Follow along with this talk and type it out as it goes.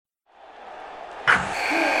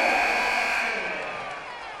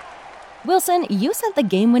Wilson, you sent the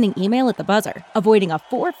game-winning email at the buzzer, avoiding a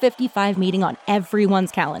 4:55 meeting on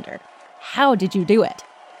everyone's calendar. How did you do it?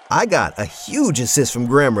 I got a huge assist from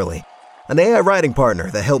Grammarly, an AI writing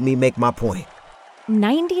partner that helped me make my point.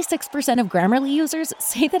 96% of Grammarly users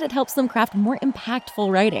say that it helps them craft more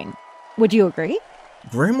impactful writing. Would you agree?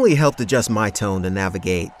 Grammarly helped adjust my tone to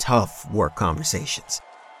navigate tough work conversations.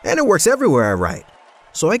 And it works everywhere I write,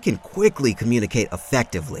 so I can quickly communicate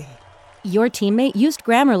effectively. Your teammate used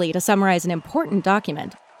Grammarly to summarize an important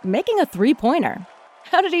document, making a 3-pointer.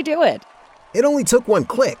 How did he do it? It only took one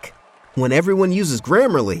click. When everyone uses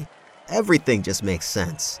Grammarly, everything just makes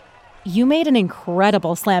sense. You made an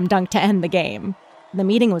incredible slam dunk to end the game. The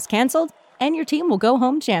meeting was canceled, and your team will go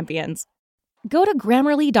home champions. Go to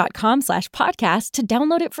Grammarly.com/podcast to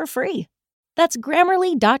download it for free. That's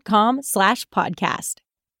Grammarly.com/podcast.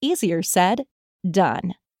 Easier said,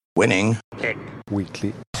 done. Winning Pick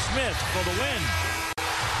Weekly. Smith for the win.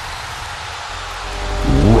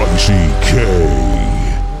 Raunchy K.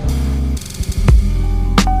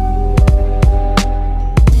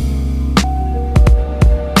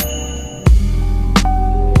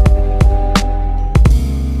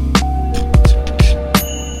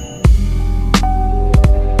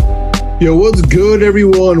 Yo, what's good,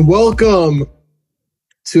 everyone? Welcome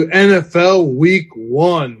to NFL Week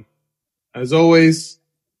 1. As always,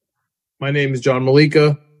 my name is John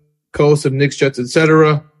Malika, co-host of Knicks, Jets,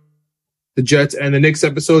 etc. The Jets and the Knicks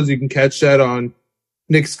episodes, you can catch that on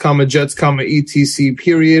Knicks, Jets, etc.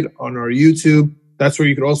 period on our YouTube. That's where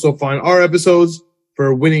you can also find our episodes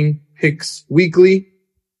for Winning Picks Weekly,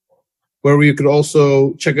 where you could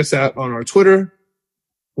also check us out on our Twitter,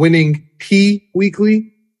 Winning P Weekly.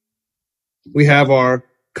 We have our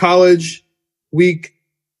college week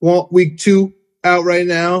 2 out right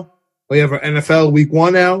now. We have our NFL week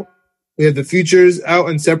 1 out. We have the futures out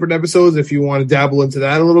in separate episodes if you want to dabble into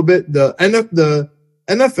that a little bit. The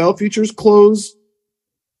NFL futures close,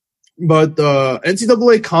 but the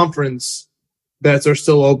NCAA conference bets are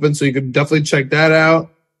still open, so you can definitely check that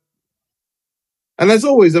out. And as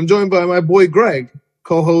always, I'm joined by my boy Greg,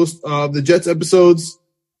 co-host of the Jets episodes,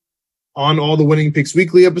 on all the Winning Picks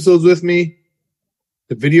Weekly episodes with me.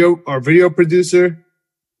 Our video producer.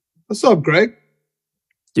 What's up, Greg?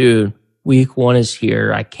 Dude, week 1 is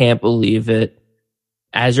here. I can't believe it.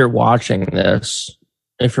 As you're watching this,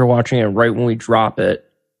 if you're watching it right when we drop it,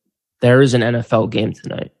 there is an NFL game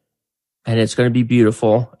tonight. And it's going to be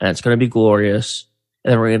beautiful, and it's going to be glorious.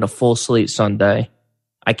 And then we're going to full slate Sunday.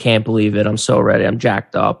 I can't believe it. I'm so ready. I'm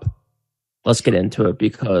jacked up. Let's get into it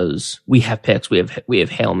because we have picks. We have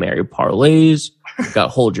Hail Mary parlays. We got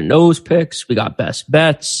hold your nose picks. We got best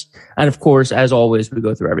bets. And of course, as always, we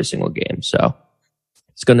go through every single game. So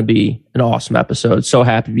it's going to be an awesome episode. So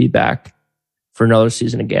happy to be back for another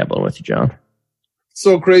season of gambling with you, John.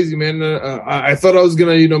 So crazy, man. I thought I was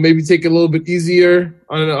going to, maybe take it a little bit easier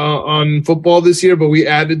on football this year, but we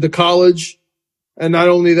added the college. And not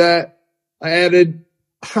only that,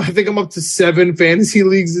 I think I'm up to 7 fantasy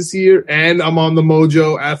leagues this year, and I'm on the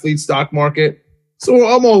Mojo athlete stock market. So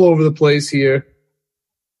I'm all over the place here.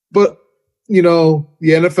 But, the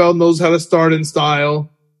NFL knows how to start in style.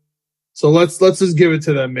 So let's just give it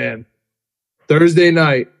to them, man. Thursday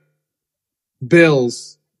night,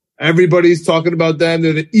 Bills. Everybody's talking about them.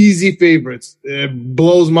 They're the easy favorites. It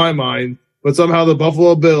blows my mind. But somehow the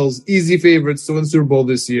Buffalo Bills, easy favorites to win Super Bowl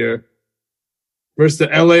this year. Versus the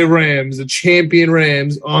LA Rams, the champion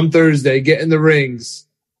Rams, on Thursday, getting the rings.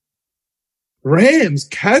 Rams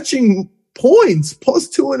catching points, plus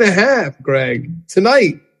 2.5, Greg.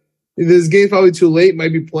 Tonight. This game's probably too late,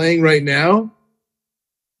 might be playing right now.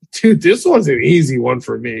 Dude, this one's an easy one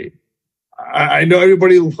for me. I know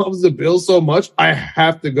everybody loves the Bills so much. I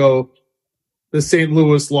have to go the St.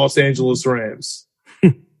 Louis, Los Angeles Rams.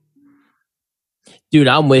 Dude,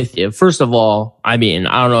 I'm with you. First of all, I don't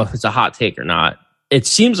know if it's a hot take or not. It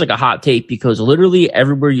seems like a hot take because literally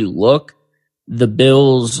everywhere you look, the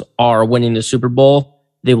Bills are winning the Super Bowl.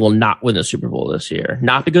 They will not win the Super Bowl this year.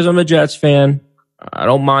 Not because I'm a Jets fan. I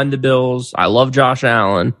don't mind the Bills. I love Josh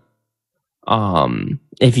Allen.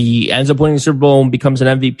 If he ends up winning the Super Bowl and becomes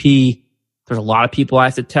an MVP, there's a lot of people I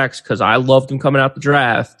have to text because I loved him coming out the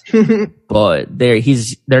draft. But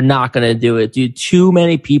they're not going to do it, dude. Too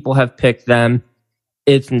many people have picked them.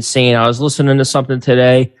 It's insane. I was listening to something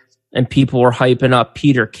today and people were hyping up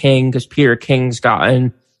Peter King because Peter King's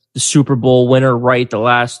gotten the Super Bowl winner right the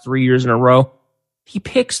last 3 years in a row. He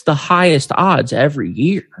picks the highest odds every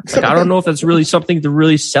year. I don't know if that's really something to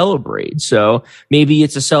really celebrate. So maybe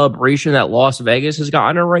it's a celebration that Las Vegas has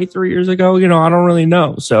gotten it right 3 years ago. I don't really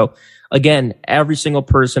know. So again, every single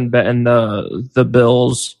person betting the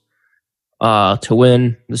Bills, to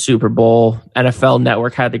win the Super Bowl. NFL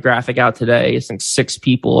Network had the graphic out today. I think 6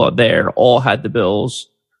 people out there all had the Bills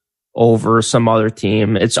over some other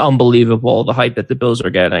team. It's unbelievable the hype that the Bills are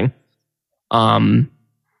getting. 70%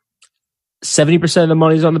 of the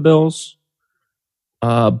money's on the Bills.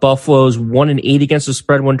 Buffalo's 1-8 against the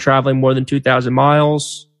spread when traveling more than 2,000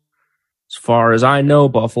 miles. As far as I know,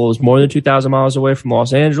 Buffalo is more than 2,000 miles away from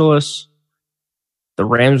Los Angeles. The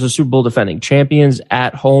Rams are Super Bowl defending champions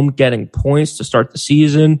at home, getting points to start the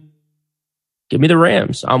season. Give me the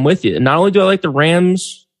Rams. I'm with you. And not only do I like the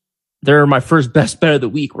Rams, they're my first best bet of the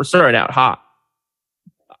week. We're starting out hot.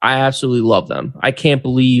 I absolutely love them. I can't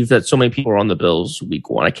believe that so many people are on the Bills week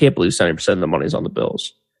 1. I can't believe 70% of the money's on the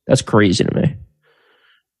Bills. That's crazy to me.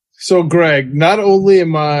 So, Greg, not only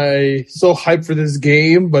am I so hyped for this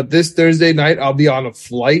game, but this Thursday night I'll be on a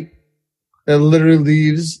flight that literally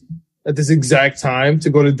leaves at this exact time to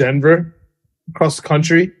go to Denver, across the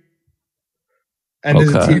country. And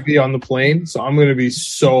there's a TV on the plane. So I'm going to be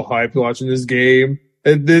so hyped watching this game.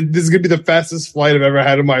 And this is going to be the fastest flight I've ever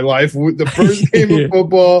had in my life. The first game of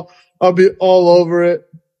football, I'll be all over it.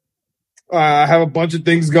 I have a bunch of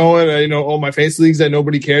things going. All my fantasy leagues that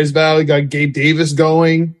nobody cares about. I got Gabe Davis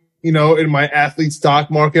going. In my athlete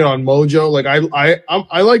stock market on Mojo. Like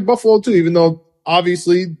I like Buffalo too, even though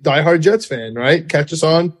obviously diehard Jets fan, right? Catch us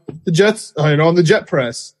on the Jets, on the Jet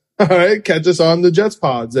Press. All right. Catch us on the Jets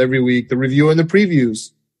pods every week, the review and the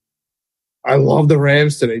previews. I love the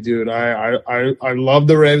Rams today, dude. I love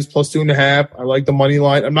the Rams plus 2.5. I like the money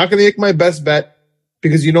line. I'm not going to make my best bet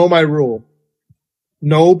because you know my rule.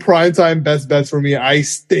 No primetime best bets for me. I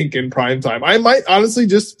stink in primetime. I might honestly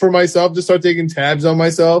just for myself just start taking tabs on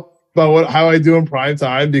myself about how I do in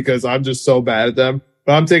primetime because I'm just so bad at them.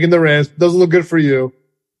 But I'm taking the Rams. Doesn't look good for you,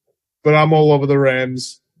 but I'm all over the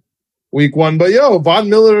Rams week 1. But Von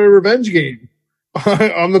Miller revenge game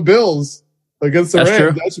on the Bills against the Rams.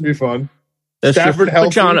 True. That should be fun. That's Stafford true. But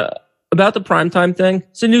John, about the primetime thing,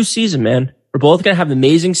 it's a new season, man. We're both going to have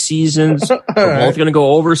amazing seasons. We're both going to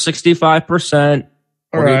go over 65%.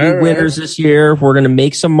 We're going to be winners this year. We're going to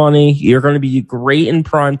make some money. You're going to be great in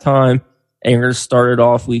prime time, and you're going to start it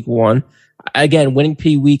off week 1. Again, Winning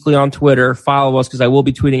P Weekly on Twitter. Follow us because I will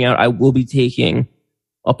be tweeting out. I will be taking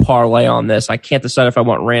a parlay on this. I can't decide if I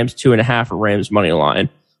want Rams 2.5 or Rams money line,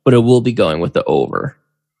 but it will be going with the over.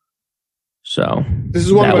 So this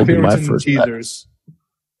is one of my favorites in the teasers.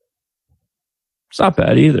 It's not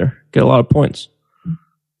bad either. Get a lot of points.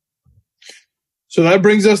 So that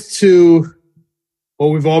brings us to what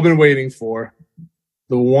we've all been waiting for.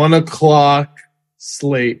 The 1:00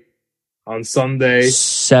 slate on Sunday.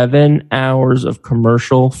 7 hours of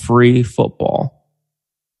commercial-free football.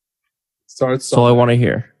 That's all I want to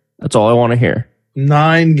hear. That's all I want to hear.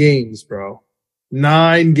 9 games, bro.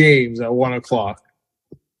 9 games at 1:00.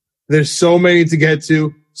 There's so many to get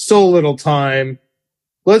to. So little time.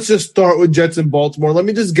 Let's just start with Jets in Baltimore. Let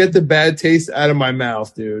me just get the bad taste out of my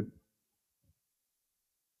mouth, dude.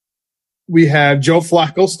 We have Joe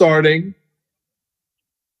Flacco starting.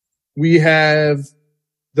 We have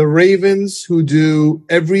the Ravens who do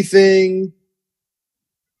everything.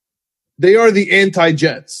 They are the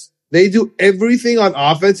anti-Jets. They do everything on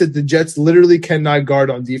offense that the Jets literally cannot guard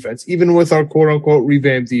on defense, even with our quote-unquote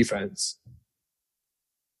revamped defense.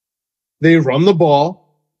 They run the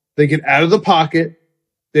ball. They get out of the pocket.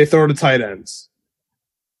 They throw to tight ends.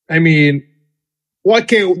 I mean, why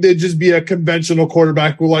can't there just be a conventional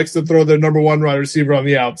quarterback who likes to throw their number 1 wide receiver on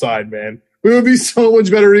the outside, man? We would be so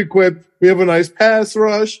much better equipped. We have a nice pass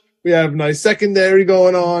rush. We have a nice secondary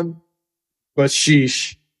going on. But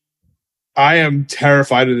sheesh, I am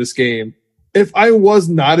terrified of this game. If I was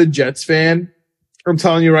not a Jets fan, I'm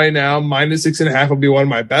telling you right now, minus 6.5 would be one of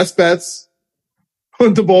my best bets.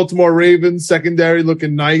 The Baltimore Ravens secondary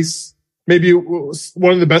looking nice. Maybe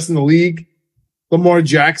one of the best in the league. Lamar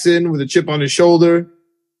Jackson with a chip on his shoulder.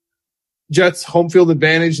 Jets home field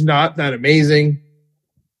advantage, not that amazing.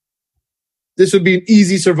 This would be an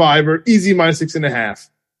easy survivor, easy minus 6.5.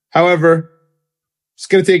 However, just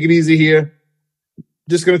going to take it easy here.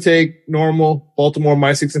 Just going to take normal Baltimore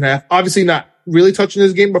minus 6.5. Obviously not really touching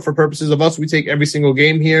this game, but for purposes of us, we take every single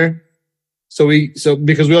game here. So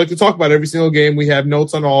because we like to talk about every single game, we have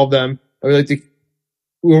notes on all of them. We like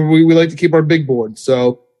to keep our big board.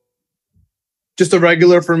 So just a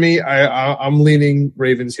regular for me. I'm leaning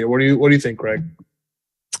Ravens here. What do you think, Greg?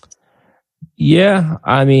 Yeah,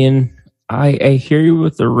 I mean, I hear you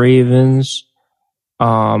with the Ravens.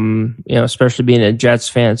 Especially being a Jets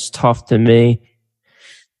fan, it's tough to me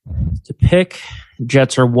to pick.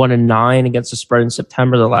 Jets are 1-9 against the spread in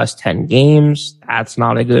September, the last 10 games. That's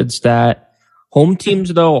not a good stat. Home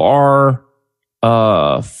teams, though, are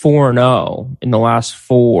 4-0 in the last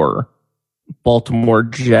 4 Baltimore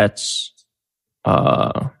Jets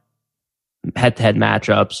head-to-head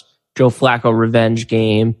matchups. Joe Flacco revenge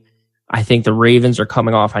game. I think the Ravens are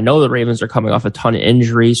coming off. I know the Ravens are coming off a ton of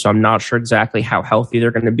injuries, so I'm not sure exactly how healthy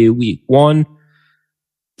they're going to be week 1.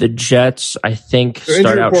 The Jets, I think,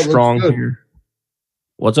 start out strong here.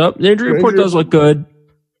 What's up? The injury report does look good.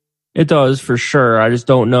 It does for sure. I just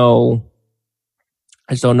don't know.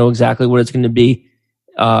 Exactly what it's going to be.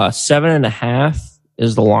 7.5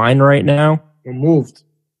 is the line right now. We're moved.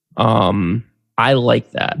 I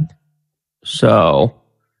like that. So,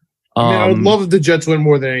 I would love if the Jets win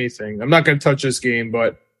more than anything. I'm not going to touch this game,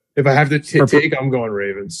 but if I have to take, I'm going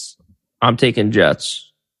Ravens. I'm taking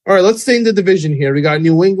Jets. All right, let's stay in the division here. We got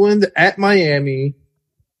New England at Miami.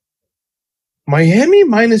 Miami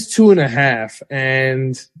minus 2.5.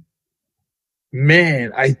 And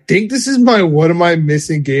man, I think this is my what am I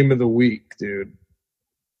missing game of the week, dude.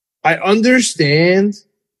 I understand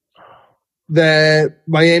that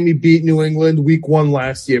Miami beat New England week 1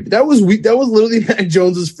 last year, but that was literally Mac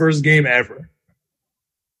Jones's first game ever.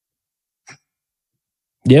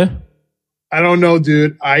 Yeah. I don't know,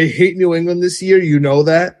 dude. I hate New England this year. You know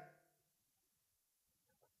that.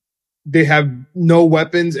 They have no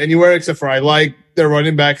weapons anywhere except for I like their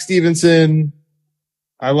running back Stevenson.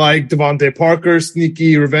 I like Devontae Parker,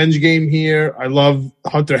 sneaky revenge game here. I love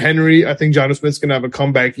Hunter Henry. I think Jonnu Smith's going to have a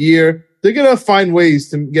comeback year. They're going to find ways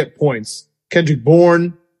to get points. Kendrick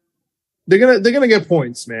Bourne. They're going to get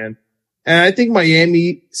points, man. And I think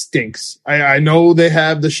Miami stinks. I know they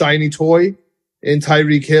have the shiny toy in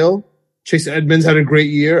Tyreek Hill. Chase Edmonds had a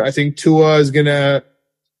great year. I think Tua is going to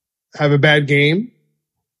have a bad game.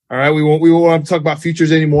 All right. We won't have to talk about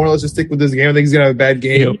futures anymore. Let's just stick with this game. I think he's going to have a bad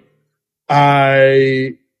game.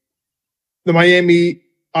 The Miami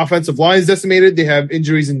offensive line is decimated. They have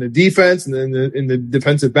injuries in the defense and then in the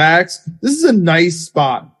defensive backs. This is a nice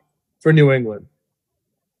spot for New England.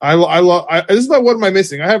 This is like, what am I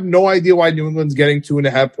missing? I have no idea why New England's getting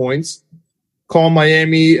 2.5 points. Call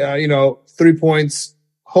Miami, 3 points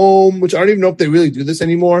home, which I don't even know if they really do this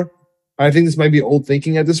anymore. I think this might be old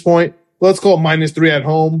thinking at this point. Let's call it -3 at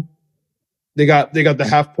home. They got the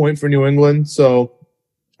half point for New England. So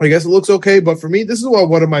I guess it looks okay. But for me, this is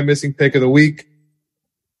what am I missing pick of the week.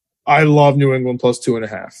 I love New England plus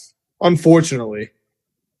 2.5. Unfortunately.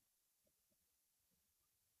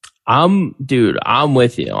 I'm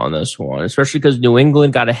with you on this one, especially because New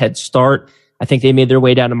England got a head start. I think they made their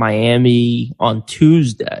way down to Miami on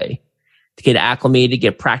Tuesday to get acclimated,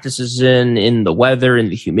 get practices in the weather, in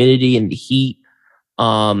the humidity, in the heat.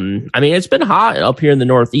 It's been hot up here in the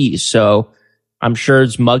Northeast, so I'm sure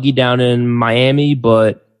it's muggy down in Miami,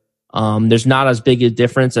 but there's not as big a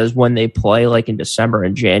difference as when they play like in December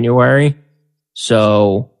and January.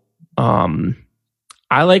 So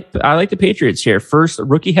I like the Patriots here. First,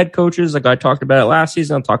 rookie head coaches, like I talked about it last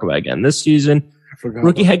season, I'll talk about it again this season.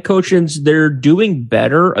 Rookie head coaches, they're doing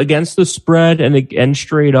better against the spread and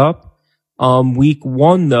straight up. Week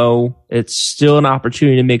 1, though, it's still an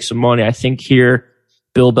opportunity to make some money. I think here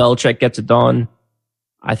Bill Belichick gets it done.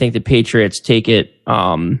 I think the Patriots take it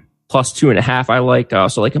plus 2.5. I like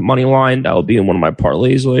also like a money line. That will be in one of my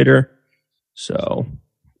parlays later. So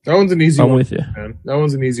that one's an easy one. I'm with you. Man. That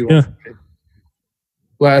one's an easy one. Yeah.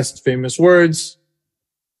 Last famous words.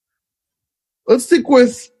 Let's stick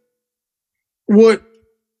with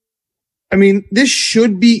this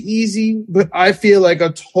should be easy, but I feel like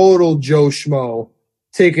a total Joe Schmo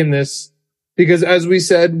taking this because, as we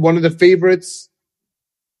said, one of the favorites,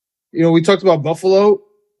 we talked about Buffalo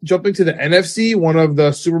jumping to the NFC, one of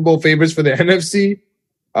the Super Bowl favorites for the NFC.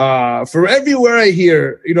 For everywhere I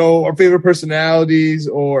hear, our favorite personalities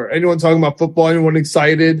or anyone talking about football, anyone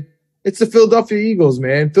excited, it's the Philadelphia Eagles,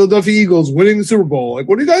 man. Philadelphia Eagles winning the Super Bowl. Like,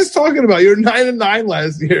 what are you guys talking about? You're 9-9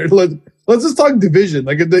 last year. Let's just talk division.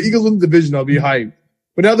 Like, if the Eagles win the division, I'll be hyped.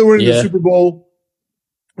 But now they're winning the Super Bowl.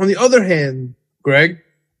 On the other hand, Greg,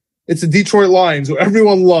 it's the Detroit Lions, who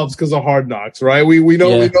everyone loves because of Hard Knocks, right? We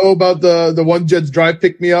know about the one Jets drive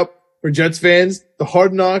pick me up for Jets fans. The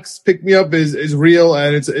Hard Knocks pick me up is real,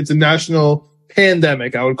 and it's a national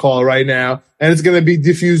pandemic, I would call it right now, and it's going to be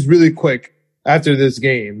diffused really quick after this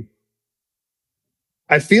game.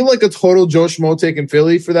 I feel like a total Joe Schmo taking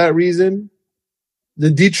Philly for that reason.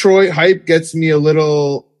 The Detroit hype gets me a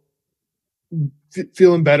little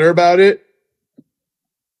feeling better about it.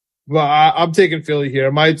 But I'm taking Philly here.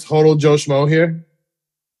 Am I total Joe Schmo here?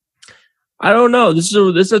 I don't know. This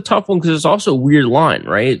is a tough one because it's also a weird line,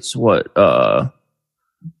 right? It's what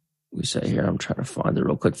we say here. I'm trying to find it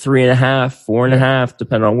real quick. 3.5, 4.5,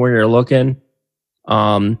 depending on where you're looking.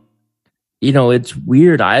 it's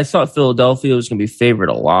weird. I thought Philadelphia was going to be favored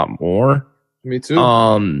a lot more. Me too.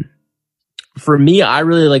 For me, I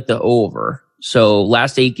really like the over. So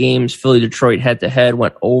last 8 games, Philly, Detroit head to head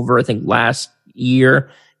went over. I think last year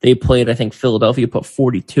they played, Philadelphia put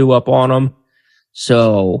 42 up on them.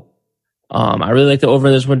 So, I really like the over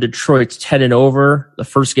in this one. Detroit's 10 and over the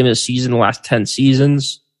first game of the season, the last 10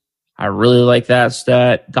 seasons. I really like that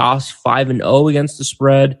stat. Goss 5-0 against the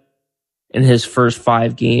spread in his first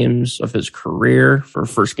 5 games of his career for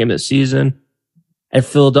first game of the season. And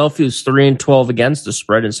Philadelphia's 3-12 against the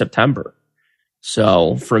spread in September.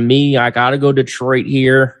 So for me, I got to go Detroit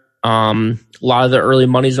here. A lot of the early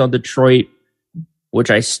money's on Detroit, which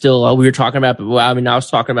we were talking about, but I was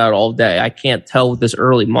talking about it all day. I can't tell with this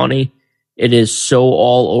early money. It is so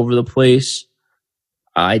all over the place.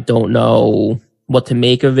 I don't know what to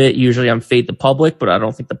make of it. Usually I'm fade the public, but I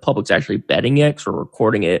don't think the public's actually betting it because we're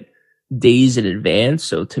recording it days in advance.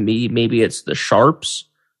 So to me, maybe it's the sharps.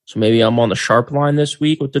 So maybe I'm on the sharp line this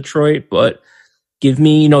week with Detroit, but give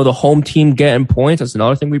me, the home team getting points. That's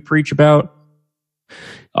another thing we preach about.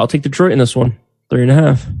 I'll take Detroit in this one,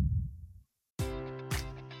 3.5.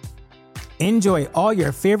 Enjoy all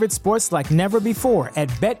your favorite sports like never before at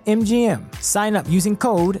BetMGM. Sign up using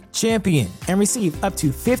code CHAMPION and receive up to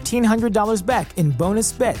 $1,500 back in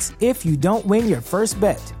bonus bets if you don't win your first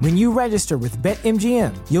bet. When you register with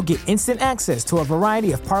BetMGM, you'll get instant access to a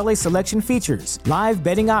variety of parlay selection features, live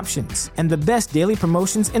betting options, and the best daily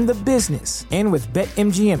promotions in the business. And with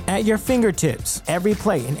BetMGM at your fingertips, every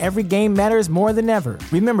play and every game matters more than ever.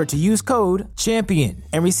 Remember to use code CHAMPION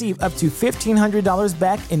and receive up to $1,500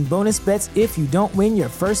 back in bonus bets if you don't win your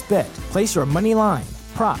first bet. Place your money line,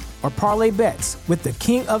 prop, or parlay bets with the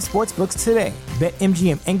king of sportsbooks today.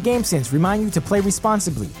 BetMGM and GameSense remind you to play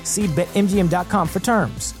responsibly. See BetMGM.com for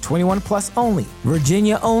terms. 21 plus only.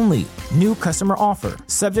 Virginia only. New customer offer.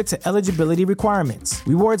 Subject to eligibility requirements.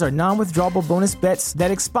 Rewards are non-withdrawable bonus bets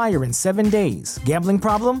that expire in 7 days. Gambling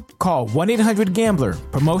problem? Call 1-800-GAMBLER.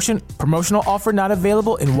 Promotional offer not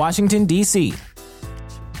available in Washington, D.C.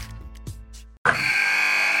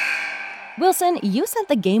 Wilson, you sent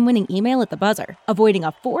the game-winning email at the buzzer, avoiding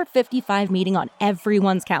a 4:55 meeting on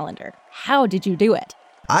everyone's calendar. How did you do it?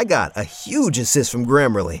 I got a huge assist from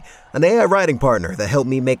Grammarly, an AI writing partner that helped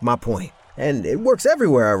me make my point. And it works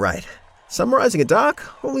everywhere I write. Summarizing a doc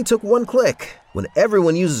only took 1 click. When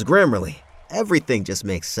everyone uses Grammarly, everything just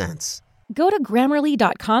makes sense. Go to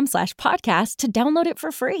Grammarly.com/podcast to download it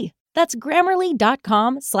for free. That's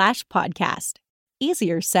Grammarly.com/podcast.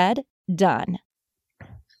 Easier said, done.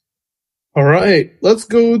 All right, let's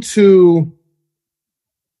go to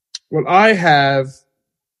what I have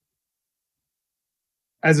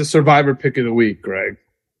as a survivor pick of the week, Greg.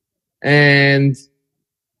 And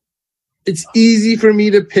it's easy for me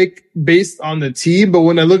to pick based on the team, but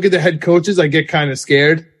when I look at the head coaches, I get kind of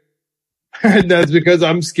scared. And that's because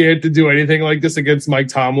I'm scared to do anything like this against Mike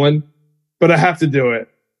Tomlin. But I have to do it.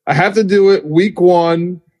 I have to do it week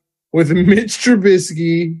 1 with Mitch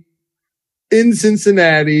Trubisky in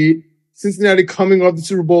Cincinnati. Cincinnati coming off the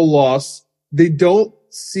Super Bowl loss. They don't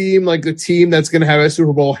seem like a team that's going to have a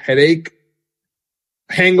Super Bowl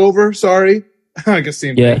hangover, sorry. I guess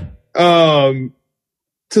same thing. To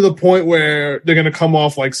the point where they're going to come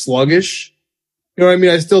off like sluggish. You know what I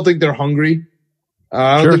mean? I still think they're hungry.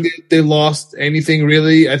 I don't think they lost anything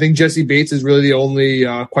really. I think Jesse Bates is really the only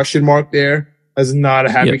question mark there as not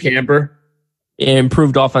a happy camper.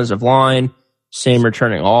 Improved offensive line. Same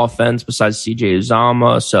returning offense besides CJ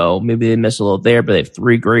Uzomah. So maybe they miss a little there, but they have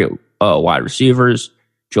 3 great wide receivers.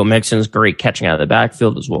 Joe Mixon's great catching out of the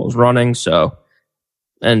backfield as well as running. So,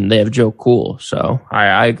 and they have Joe Cool. So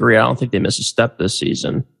I agree. I don't think they miss a step this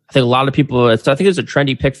season. I think a lot of people, I think it's a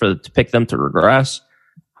trendy pick to pick them to regress.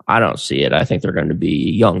 I don't see it. I think they're going to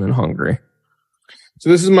be young and hungry. So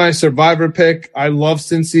this is my survivor pick. I love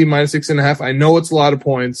Cincy -6.5. I know it's a lot of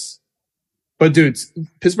points. But, dude,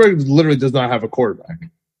 Pittsburgh literally does not have a quarterback.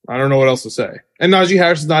 I don't know what else to say. And Najee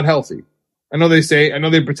Harris is not healthy. I know they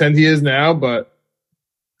pretend he is now, but.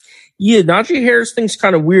 Yeah, Najee Harris thing's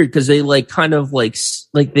kind of weird because they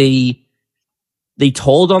they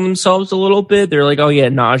told on themselves a little bit. They're like, oh, yeah,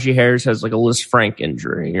 Najee Harris has like a Liz Frank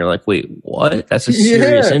injury. And you're like, wait, what? That's a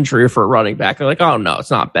serious injury for a running back. They're like, oh, no,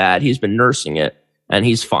 it's not bad. He's been nursing it, and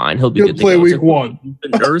he's fine. He'll be good to play go. week 1. He's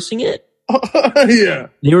been nursing it? Yeah.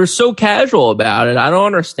 They were so casual about it. I don't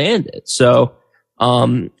understand it. So,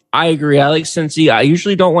 I agree. I like Cincy. I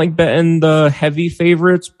usually don't like betting the heavy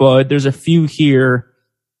favorites, but there's a few here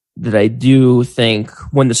that I do think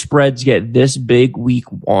when the spreads get this big week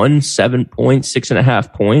 1, 7 points,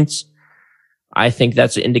 6.5 points, I think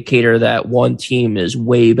that's an indicator that one team is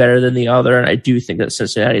way better than the other, and I do think that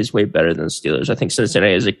Cincinnati is way better than the Steelers. I think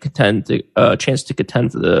Cincinnati has a chance to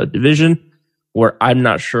contend for the division, where I'm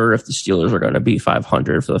not sure if the Steelers are going to be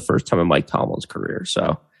 500 for the first time in Mike Tomlin's career.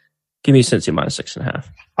 So give me Cincy minus 6.5.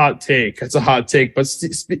 Hot take. That's a hot take, but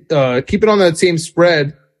keep it on that same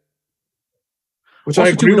spread. Which also,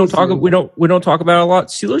 I agree we don't talk about it a lot.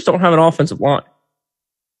 Steelers don't have an offensive line.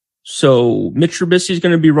 So Mitch Trubisky is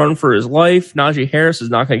going to be running for his life. Najee Harris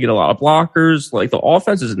is not going to get a lot of blockers. Like, the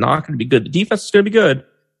offense is not going to be good. The defense is going to be good,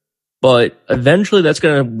 but eventually that's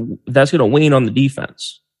going to wane on the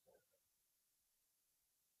defense.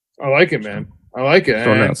 I like it, man. I like it.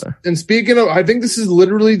 And speaking of, I think this is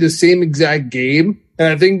literally the same exact game, and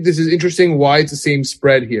I think this is interesting why it's the same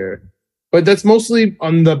spread here. But that's mostly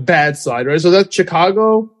on the bad side, right? So that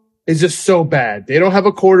Chicago is just so bad. They don't have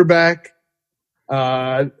a quarterback.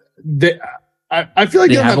 I feel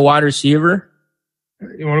like they have a wide receiver.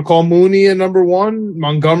 You want to call Mooney a number one?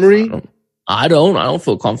 Montgomery? I don't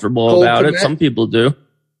feel comfortable about it. Some people do.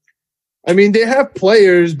 I mean, they have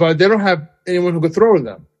players, but they don't have anyone who could throw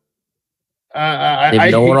them. They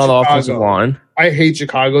have no one on the offensive line. I hate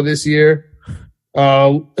Chicago this year.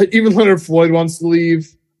 Even Leonard Floyd wants to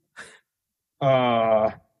leave.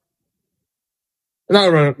 Not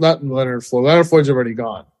Leonard Floyd. Leonard Floyd's already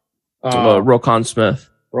gone. Roquan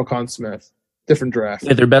Smith. Different draft.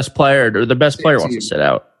 Yeah, their best player wants to sit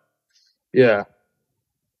out. Yeah.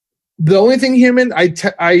 The only thing here, man,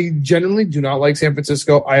 I generally do not like San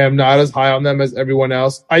Francisco. I am not as high on them as everyone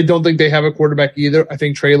else. I don't think they have a quarterback either. I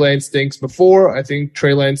think Trey Lance stinks before. I think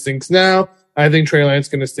Trey Lance stinks now. I think Trey Lance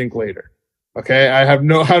is going to stink later. Okay? I don't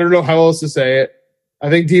know how else to say it. I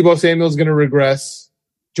think Deebo Samuel's going to regress.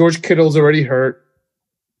 George Kittle's already hurt.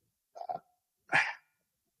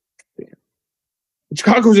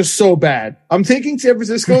 Chicago's just so bad. I'm taking San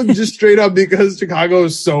Francisco just straight up because Chicago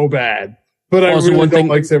is so bad. But I really don't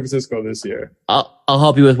like San Francisco this year. I'll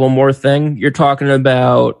help you with one more thing. You're talking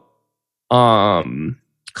about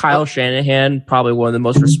Kyle Shanahan, probably one of the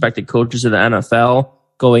most respected coaches in the NFL,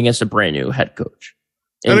 going against a brand new head coach.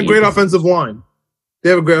 And a great offensive line. They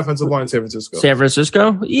have a great offensive line in San Francisco. San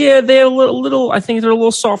Francisco? Yeah, they have a little I think they're a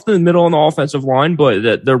little soft in the middle on the offensive line,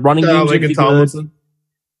 but their running game's going to be good.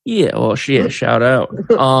 Yeah, well, shout out.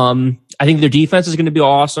 I think their defense is going to be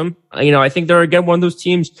awesome. I think they're, again, one of those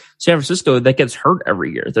teams, San Francisco, that gets hurt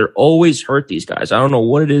every year. They're always hurt, these guys. I don't know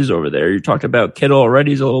what it is over there. You talked about Kittle already.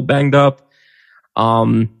 He's a little banged up. I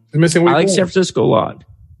like San Francisco a lot.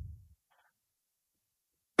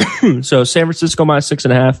 So San Francisco minus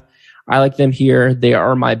 6.5. I like them here. They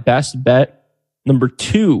are my best bet. Number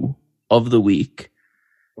 2 of the week.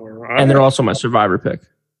 All right. And they're also my survivor pick.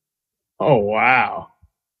 Oh, wow.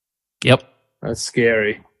 Yep. That's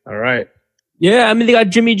scary. All right. Yeah, I mean, they got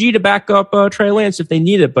Jimmy G to back up Trey Lance if they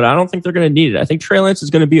need it, but I don't think they're going to need it. I think Trey Lance is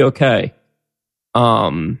going to be okay.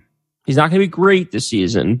 He's not going to be great this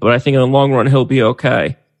season, but I think in the long run, he'll be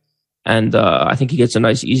okay. And I think he gets a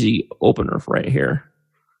nice, easy opener right here.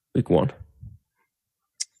 Week 1.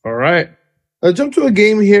 All right. I'll jump to a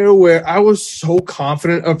game here where I was so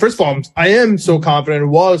confident. First of all, I am so confident,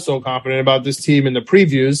 was so confident about this team in the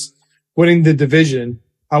previews winning the division.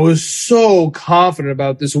 I was so confident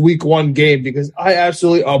about this week 1 game because I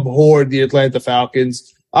absolutely abhorred the Atlanta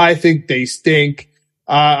Falcons. I think they stink.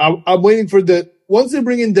 I'm waiting for once they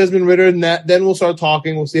bring in Desmond Ridder, and then we'll start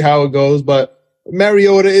talking. We'll see how it goes. But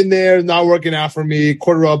Mariota in there, not working out for me.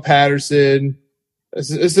 Cordarrelle Patterson.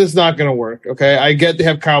 It's just not going to work. Okay. I get they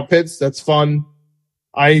have Kyle Pitts. That's fun.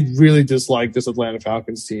 I really dislike this Atlanta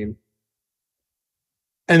Falcons team.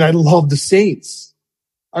 And I love the Saints.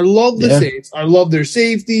 I love the Saints. I love their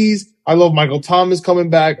safeties. I love Michael Thomas coming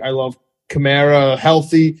back. I love Kamara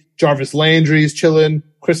healthy. Jarvis Landry is chilling.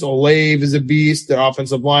 Chris Olave is a beast. Their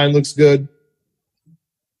offensive line looks good.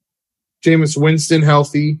 Jameis Winston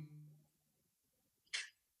healthy.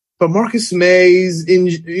 But Marcus May's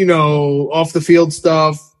in, off the field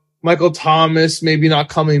stuff. Michael Thomas maybe not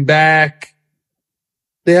coming back.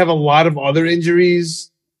 They have a lot of other injuries.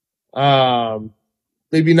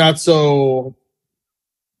 Maybe not so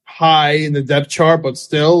high in the depth chart, but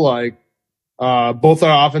still, both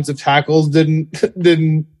our offensive tackles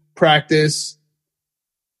didn't practice.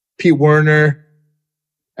 Pete Werner,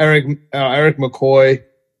 Eric McCoy,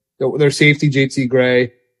 their safety JT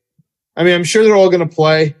Gray. I mean, I'm sure they're all going to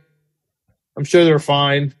play. I'm sure they're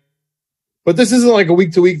fine, but this isn't like a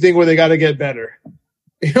week to week thing where they got to get better.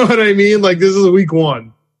 You know what I mean? Like, this is week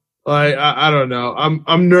 1. I don't know.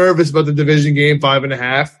 I'm nervous about the division game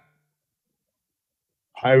 5.5.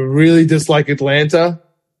 I really dislike Atlanta,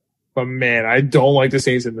 but man, I don't like the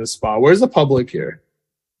Saints in this spot. Where's the public here?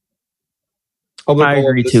 I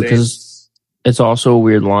agree too, because it's also a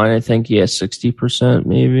weird line. I think 60%,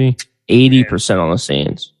 maybe 80% on the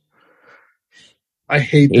Saints. I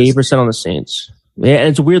hate this. 80% on the Saints. Yeah, and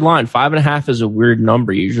it's a weird line. 5.5 is a weird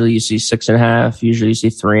number. Usually you see 6.5. Usually you see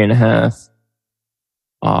 3.5.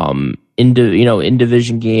 In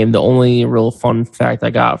division game, the only real fun fact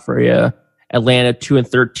I got for you: Atlanta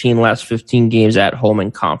 2-13 last 15 games at home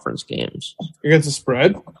in conference games Against the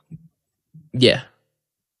spread. Yeah,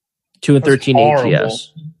 2-13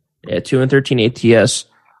 ATS. Yeah, 2-13 ATS.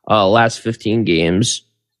 Last 15 games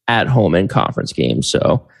at home in conference games.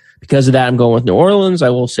 So because of that, I'm going with New Orleans. I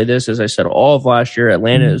will say this, as I said all of last year,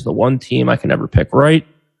 Atlanta is the one team I can never pick right.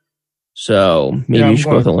 So maybe you should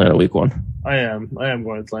go with Atlanta week 1. I am going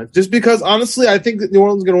with Atlanta. Just because, honestly, I think that New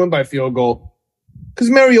Orleans is going to win by field goal. Because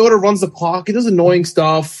Mariota runs the clock. He does annoying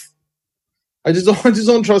stuff. I just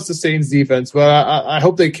don't trust the Saints defense, but I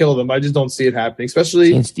hope they kill them. I just don't see it happening.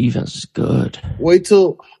 Especially Saints defense is good. Wait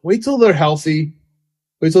till they're healthy.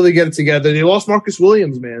 Wait till they get it together. They lost Marcus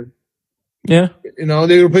Williams, man. Yeah.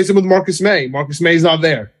 They replaced him with Marcus May. Marcus May's not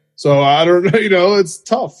there. So I don't know. It's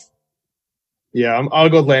tough. Yeah, I'll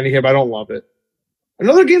go Atlanta here, but I don't love it.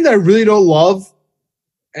 Another game that I really don't love,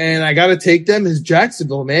 and I got to take them, is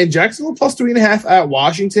Jacksonville, man. Jacksonville plus 3.5 at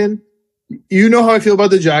Washington. You know how I feel about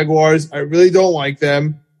the Jaguars. I really don't like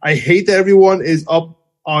them. I hate that everyone is up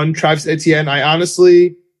on Travis Etienne. I love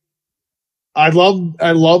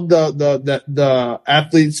the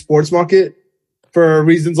athlete sports market for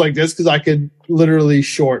reasons like this, because I could literally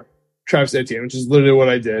short Travis Etienne, which is literally what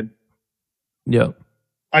I did. Yeah.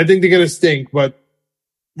 I think they're going to stink, but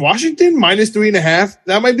Washington minus 3.5,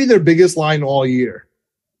 that might be their biggest line all year.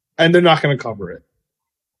 And they're not going to cover it.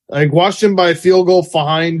 Like, Washington by a field goal,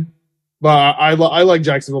 fine. But I like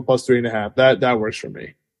Jacksonville plus 3.5. That works for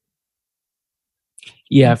me.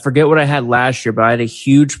 Yeah, forget what I had last year, but I had a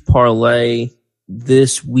huge parlay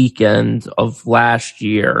this weekend of last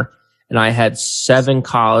year. And I had 7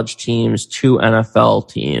 college teams, 2 NFL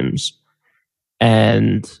teams.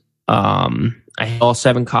 And I had all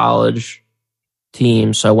 7 college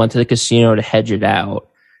teams, so I went to the casino to hedge it out.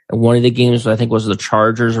 And one of the games I think was the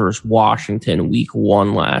Chargers versus Washington week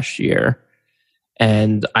 1 last year.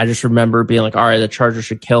 And I just remember being like, all right, the Chargers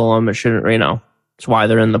should kill them. It shouldn't, it's why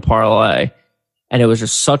they're in the parlay. And it was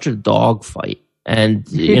just such a dogfight. And,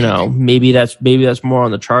 maybe that's more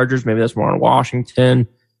on the Chargers. Maybe that's more on Washington.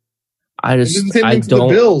 I don't. The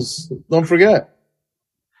Bills. Don't forget.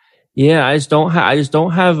 Yeah, I just don't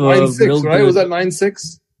have a 9-6, real right? good... Was that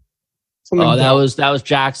 9-6? That was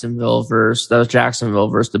Jacksonville versus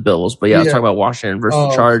the Bills. But yeah, let's talk about Washington versus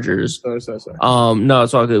the Chargers. Sorry. No,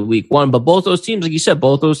 it's all good week 1. But both those teams, like you said,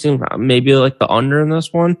 maybe like the under in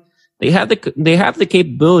this one. They have the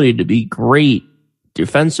capability to be great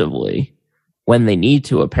defensively when they need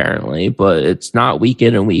to, apparently, but it's not week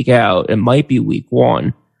in and week out. It might be week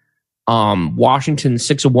 1. Washington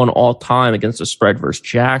 6-1 all time against the spread versus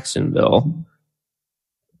Jacksonville.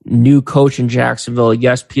 New coach in Jacksonville.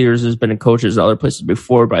 Yes, Peters has been a coach at other places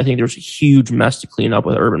before, but I think there's a huge mess to clean up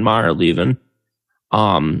with Urban Meyer leaving.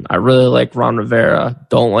 I really like Ron Rivera.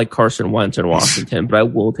 Don't like Carson Wentz in Washington, but I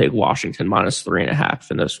will take Washington minus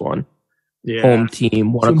 3.5 in this one. Yeah. Home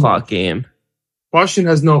team, 1 o'clock game. Washington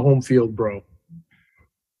has no home field, bro.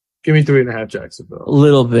 Give me 3.5 Jacksonville. A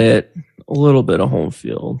little bit of home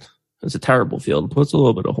field. It's a terrible field, but it's a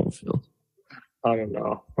little bit of home field. I don't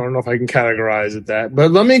know. I don't know if I can categorize it that. But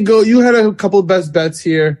let me go. You had a couple of best bets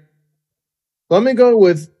here. Let me go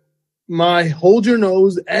with my hold your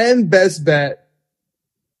nose and best bet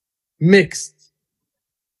mixed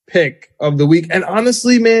pick of the week. And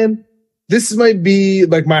honestly, man, this might be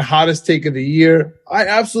like my hottest take of the year. I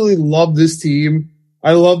absolutely love this team.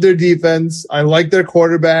 I love their defense. I like their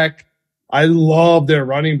quarterback. I love their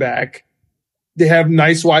running back. They have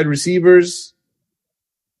nice wide receivers.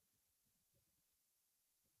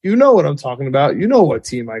 You know what I'm talking about. You know what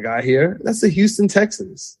team I got here. That's the Houston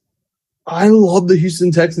Texans. I love the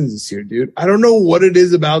Houston Texans this year, dude. I don't know what it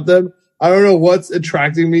is about them. I don't know what's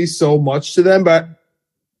attracting me so much to them, but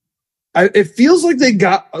it feels like they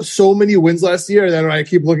got so many wins last year. And then when I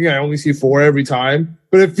keep looking, I only see 4 every time,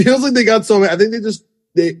 but it feels like they got so many. I think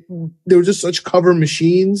they were just such cover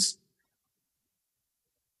machines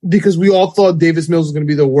because we all thought Davis Mills was going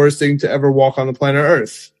to be the worst thing to ever walk on the planet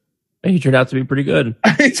Earth. He turned out to be pretty good.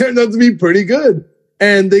 He turned out to be pretty good.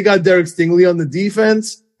 And they got Derek Stingley on the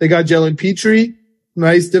defense. They got Jalen Petrie.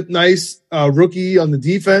 Nice rookie on the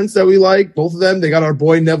defense that we like. Both of them. They got our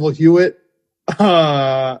boy Neville Hewitt as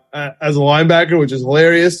a linebacker, which is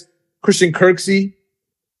hilarious. Christian Kirksey.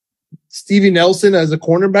 Stevie Nelson as a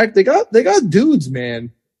cornerback. They got dudes,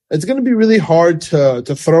 man. It's going to be really hard to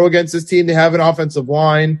throw against this team. They have an offensive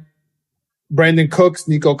line. Brandon Cooks,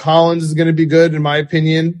 Nico Collins is going to be good, in my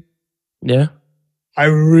opinion. Yeah. I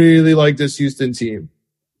really like this Houston team.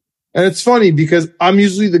 And it's funny because I'm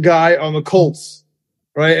usually the guy on the Colts,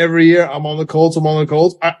 right? Every year I'm on the Colts.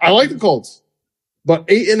 I like the Colts, but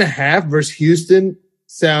 8.5 versus Houston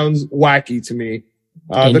sounds wacky to me.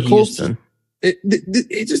 The Colts,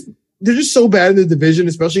 they're just so bad in the division,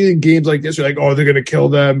 especially in games like this. You're like, oh, they're going to kill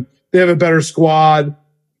them. They have a better squad.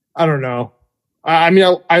 I don't know. I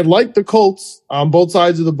mean, I like the Colts on both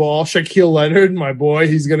sides of the ball. Shaquille Leonard, my boy,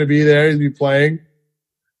 he's going to be there. He'll be playing.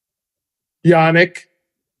 Yannick,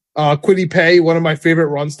 Kwity Paye, one of my favorite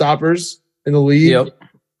run stoppers in the league. Yep.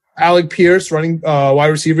 Alec Pierce, running wide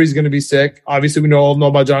receiver, he's going to be sick. Obviously, we all know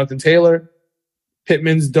about Jonathan Taylor.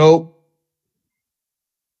 Pittman's dope.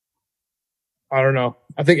 I don't know.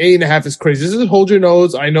 I think 8.5 is crazy. This is hold your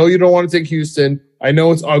nose. I know you don't want to take Houston. I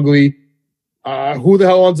know it's ugly. Who the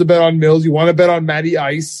hell wants to bet on Mills? You want to bet on Matty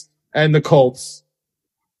Ice and the Colts.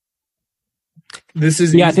 This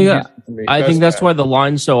is I think that's why the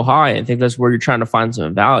line's so high. I think that's where you're trying to find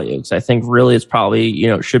some value, because I think really it's probably,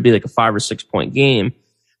 it should be like a 5 or 6 point game.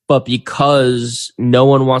 But because no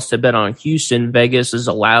one wants to bet on Houston, Vegas is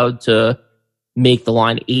allowed to make the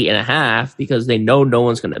line 8.5 because they know no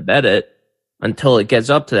one's going to bet it until it gets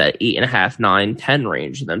up to that 8.5, 9, 10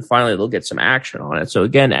 range. And then finally they'll get some action on it. So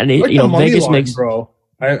again, Vegas makes, bro.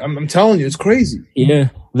 I'm telling you, it's crazy. Yeah.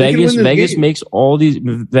 Vegas makes all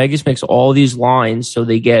these lines so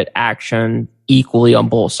they get action equally on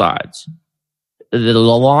both sides. The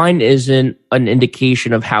line isn't an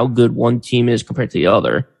indication of how good one team is compared to the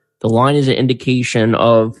other. The line is an indication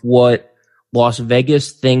of what Las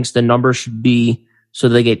Vegas thinks the number should be so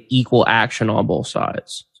they get equal action on both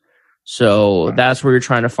sides. So that's where you're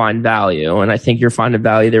trying to find value. And I think you're finding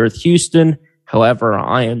value there with Houston. However,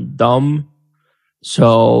 I am dumb.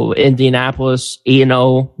 So Indianapolis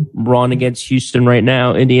 8-0 run against Houston right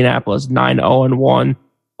now. Indianapolis 9-0-1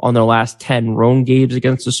 on their last 10 road games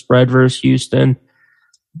against the spread versus Houston.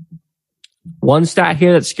 One stat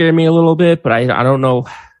here that scared me a little bit, but I don't know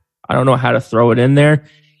how to throw it in there.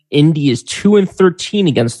 Indy is 2-13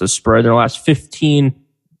 against the spread in their last 15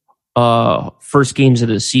 first games of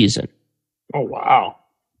the season. Oh, wow.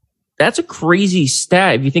 That's a crazy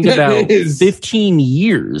stat. If you think about 15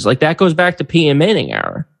 years, like that goes back to Peyton Manning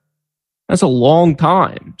era. That's a long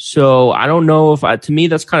time. So I don't know if to me,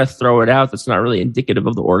 that's kind of throw it out. That's not really indicative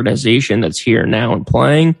of the organization that's here now and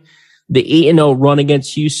playing. The 8-0 run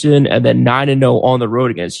against Houston and then 9-0 on the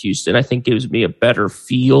road against Houston, I think gives me a better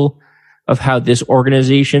feel of how this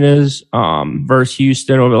organization is, versus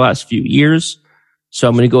Houston over the last few years. So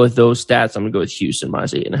I'm going to go with those stats. I'm going to go with Houston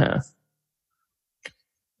minus 8.5.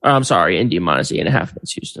 I'm sorry, Indy minus 8.5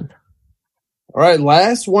 against Houston. All right,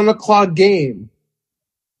 last 1:00 game.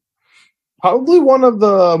 Probably one of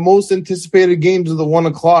the most anticipated games of the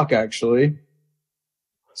 1:00, actually.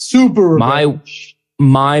 Super revenge.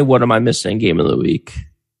 My what am I missing game of the week?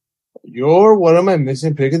 Your what am I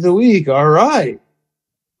missing pick of the week. All right.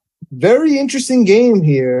 Very interesting game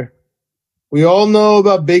here. We all know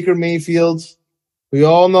about Baker Mayfield. We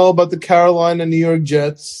all know about the Carolina New York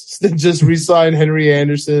Jets that just re-signed Henry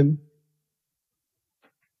Anderson.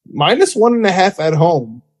 Minus 1.5 at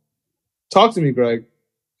home. Talk to me, Greg.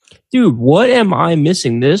 Dude, what am I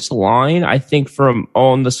missing? This line, I think from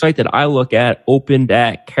on the site that I look at, opened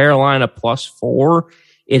at Carolina +4.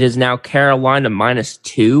 It is now Carolina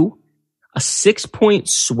 -2. A 6-point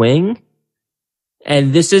swing.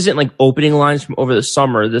 And this isn't like opening lines from over the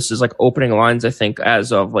summer. This is like opening lines, I think,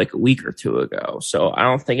 as of like a week or two ago. So I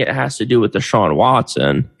don't think it has to do with Deshaun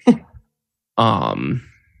Watson.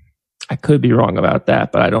 I could be wrong about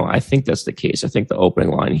that, but I think that's the case. I think the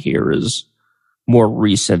opening line here is more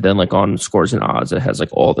recent than like on Scores and Odds. It has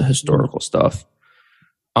like all the historical stuff.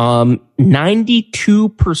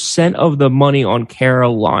 92% of the money on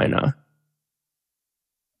Carolina.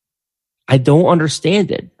 I don't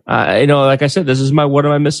understand it. Like I said, this is my what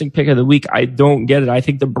am I missing pick of the week. I don't get it. I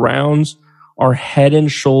think the Browns are head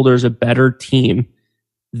and shoulders a better team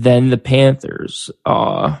than the Panthers.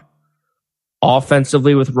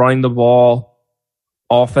 Offensively with running the ball,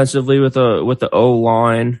 offensively with the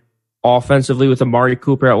O-line, offensively with Amari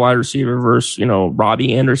Cooper at wide receiver versus,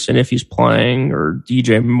 Robbie Anderson if he's playing, or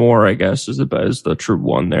DJ Moore, I guess, is the true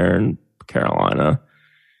one there in Carolina.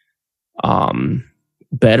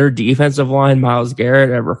 Better defensive line, Myles Garrett,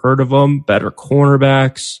 ever heard of him? Better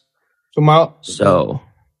cornerbacks. So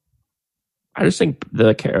I just think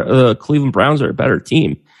the Cleveland Browns are a better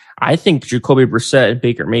team. I think Jacoby Brissett and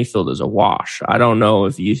Baker Mayfield is a wash. I don't know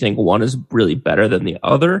if you think one is really better than the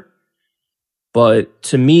other. But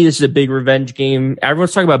to me, this is a big revenge game.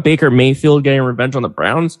 Everyone's talking about Baker Mayfield getting revenge on the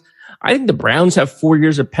Browns. I think the Browns have 4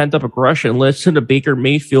 years of pent-up aggression. Listen to Baker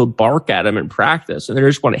Mayfield bark at him in practice, and they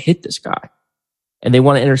just want to hit this guy. And they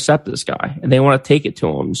want to intercept this guy, and they want to take it to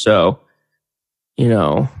him. So,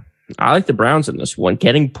 I like the Browns in this one.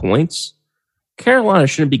 Getting points. Carolina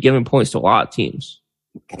shouldn't be giving points to a lot of teams.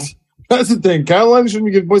 That's the thing. Carolina shouldn't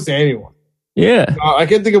be giving points to anyone. Yeah. I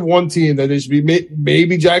can't think of one team that they should be.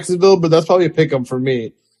 Maybe Jacksonville, but that's probably a pick-em for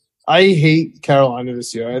me. I hate Carolina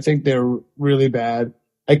this year. I think they're really bad.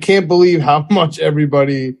 I can't believe how much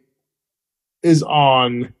everybody is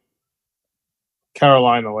on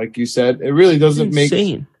Carolina, like you said. It really doesn't make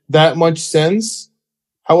that much sense.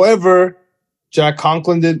 However, Jack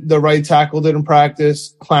Conklin did the right tackle didn't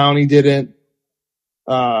practice. Clowney didn't.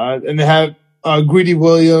 And they have Greedy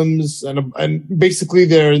Williams and basically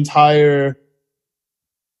their entire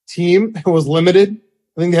team was limited.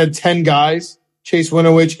 I think they had 10 guys. Chase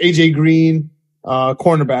Winovich, AJ Green,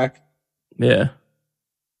 cornerback. Yeah.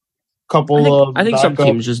 I think some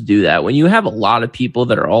teams just do that. When you have a lot of people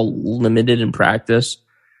that are all limited in practice,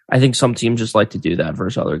 I think some teams just like to do that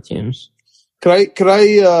versus other teams. Could I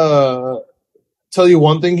tell you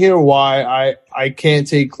one thing here why I can't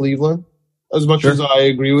take Cleveland? As much as I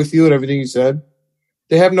agree with you and everything you said,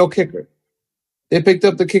 they have no kicker. They picked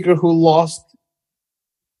up the kicker who lost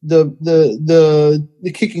the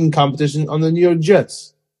kicking competition on the New York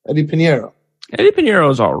Jets, Eddie Pinheiro. Eddie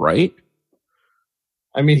Pinheiro is all right.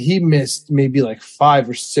 I mean, he missed maybe like 5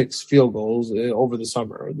 or 6 field goals over the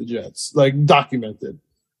summer of the Jets, like documented.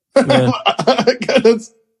 Yeah.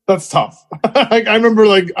 That's tough. I remember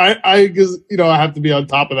I have to be on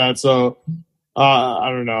top of that. So, I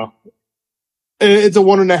don't know. It's a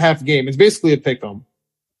 1.5 game. It's basically a pick-em.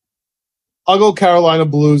 I'll go Carolina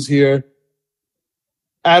Blues here.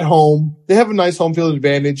 At home. They have a nice home field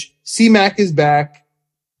advantage. C-Mac is back.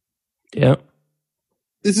 Yep.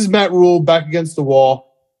 This is Matt Rule back against the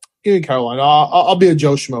wall. Give me Carolina. I'll be a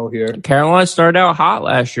Joe Schmo here. Carolina started out hot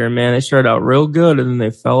last year, man. They started out real good, and then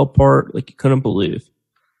they fell apart like you couldn't believe.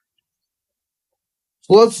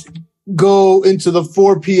 So let's go into the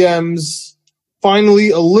 4 p.m.s.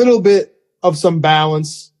 Finally, a little bit of some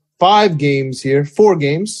balance. 5 games here. 4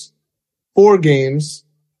 games. 4 games.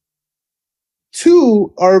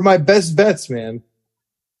 2 are my best bets, man.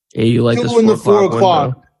 Yeah, you like 2 this in the 4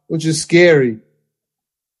 o'clock, which is scary.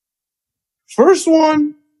 First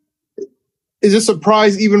one is a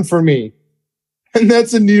surprise even for me. And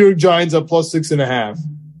that's the New York Giants at plus 6.5.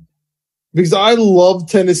 Because I love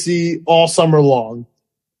Tennessee all summer long.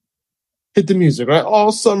 Hit the music, right?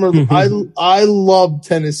 All summer. I love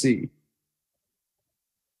Tennessee.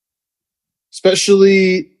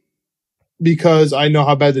 Especially because I know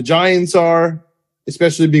how bad the Giants are.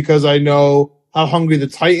 Especially because I know how hungry the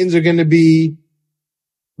Titans are going to be.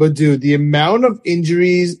 But, dude, the amount of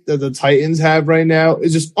injuries that the Titans have right now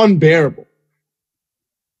is just unbearable.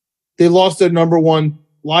 They lost their number 1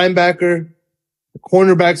 linebacker. The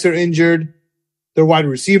cornerbacks are injured. Their wide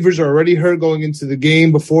receivers are already hurt going into the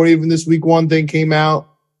game before even this week 1 thing came out.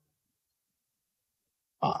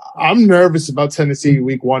 I'm nervous about Tennessee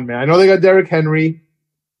week 1, man. I know they got Derrick Henry.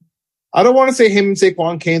 I don't want to say him and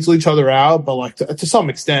Saquon cancel each other out, but like to some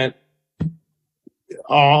extent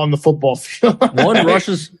on the football field.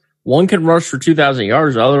 One can rush for 2,000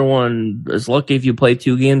 yards. The other one is lucky if you play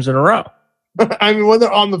 2 games in a row. I mean, when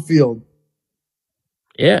they're on the field.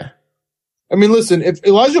 Yeah. I mean, listen, if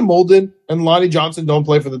Elijah Molden and Lonnie Johnson don't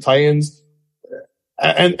play for the Titans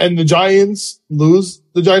and the Giants lose,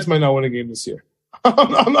 the Giants might not win a game this year.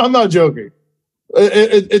 I'm not joking.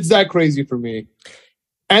 It's that crazy for me.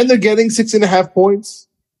 And they're getting 6.5 points.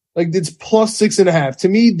 Like, it's plus 6.5. To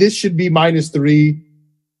me, this should be -3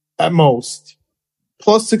 at most.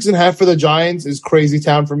 Plus 6.5 for the Giants is crazy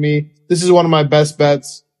town for me. This is one of my best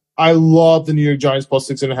bets. I love the New York Giants plus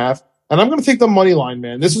 6.5. And I'm going to take the money line,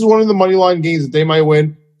 man. This is one of the money line games that they might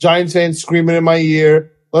win. Giants fans screaming in my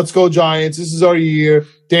ear. Let's go Giants. This is our year.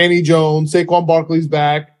 Danny Jones, Saquon Barkley's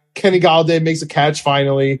back. Kenny Galladay makes a catch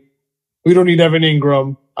finally. We don't need Evan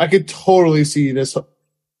Ingram. I could totally see this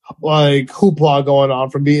like hoopla going on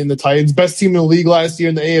from beating the Titans. Best team in the league last year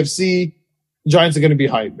in the AFC. Giants are going to be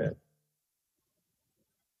hyped, man.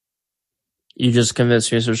 You just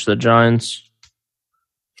convinced me to switch to the Giants.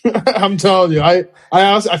 I'm telling you, I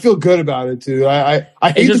honestly, I feel good about it too. I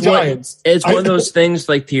hate the Giants. It's one of those things,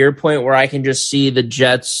 like to your point, where I can just see the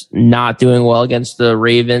Jets not doing well against the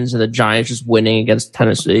Ravens and the Giants just winning against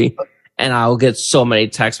Tennessee, and I'll get so many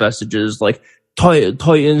text messages like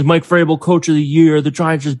Titans, Mike Vrabel, coach of the year. The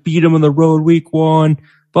Giants just beat him on the road week 1.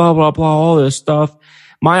 blah, blah, blah, all this stuff.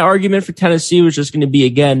 My argument for Tennessee was just going to be,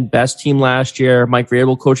 again, best team last year. Mike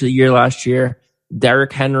Vrabel, coach of the year last year.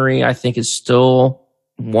 Derrick Henry, I think, is still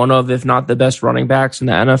one of, if not the best running backs in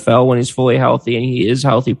the NFL when he's fully healthy, and he is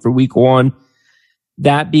healthy for week 1.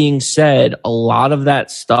 That being said, a lot of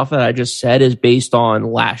that stuff that I just said is based on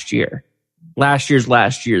last year. Last year's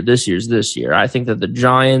last year. This year's this year. I think that the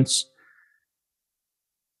Giants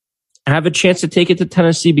have a chance to take it to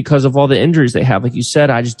Tennessee because of all the injuries they have. Like you said,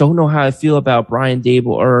 I just don't know how I feel about Brian Dable,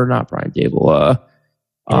 or not Brian Dable.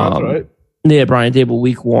 Right. Yeah, Brian Dable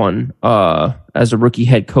week 1 as a rookie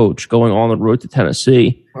head coach going on the road to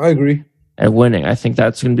Tennessee. I agree. And winning. I think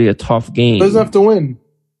that's going to be a tough game. Doesn't have to win.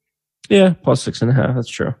 Yeah, plus 6.5. That's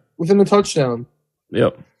true. Within a touchdown.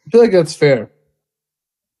 Yep. I feel like that's fair.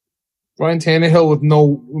 Ryan Tannehill with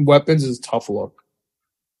no weapons is a tough look.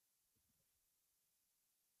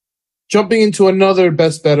 Jumping into another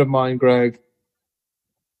best bet of mine, Greg.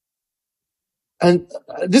 And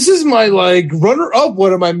this is my runner-up.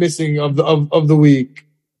 What am I missing of the week?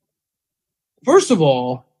 First of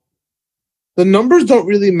all, the numbers don't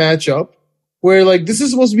really match up. Where this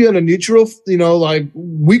is supposed to be on a neutral,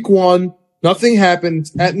 week 1, nothing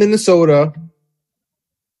happened at Minnesota.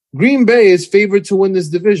 Green Bay is favored to win this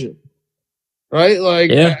division, right?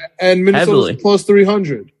 And Minnesota's plus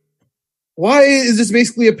 300. Why is this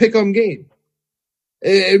basically a pick-em game?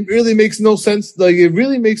 It really makes no sense. It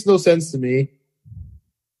really makes no sense to me.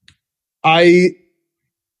 I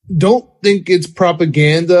don't think it's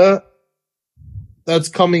propaganda that's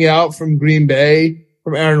coming out from Green Bay,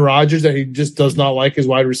 from Aaron Rodgers, that he just does not like his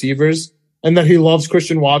wide receivers and that he loves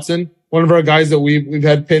Christian Watson, one of our guys that we've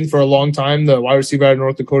had pinned for a long time, the wide receiver out of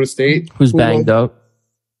North Dakota State. Who's banged up.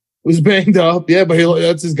 Yeah, but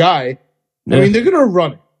that's his guy. Yeah. I mean, they're going to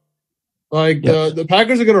run it. The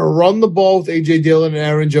Packers are going to run the ball with A.J. Dillon and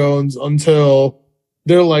Aaron Jones until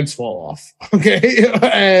their legs fall off. Okay?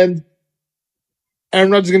 And Aaron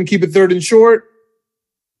Rodgers is going to keep it 3rd and short.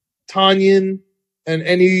 Tanyan and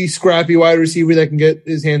any scrappy wide receiver that can get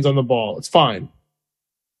his hands on the ball. It's fine.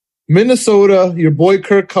 Minnesota, your boy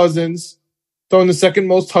Kirk Cousins, throwing the 2nd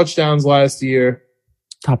most touchdowns last year.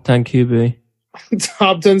 Top 10 QB.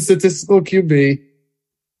 Top 10 statistical QB.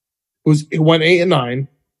 Who went 8-9.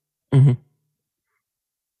 Mm-hmm.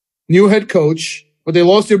 New head coach, but they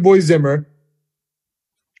lost their boy Zimmer,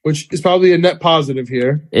 which is probably a net positive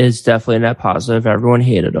here. It's definitely a net positive. Everyone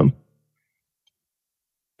hated him.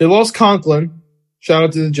 They lost Conklin. Shout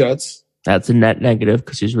out to the Jets. That's a net negative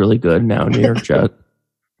because he's really good now, New York Jet.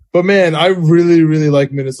 But man, I really, really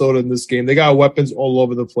like Minnesota in this game. They got weapons all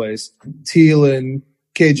over the place. Thielen,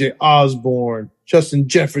 KJ Osborne, Justin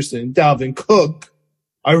Jefferson, Dalvin Cook.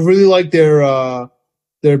 I really like their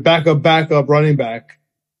backup running back,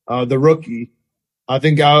 the rookie. I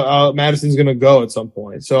think Madison's going to go at some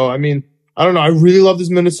point. So, I mean, I don't know. I really love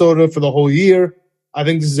this Minnesota for the whole year. I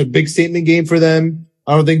think this is a big statement game for them.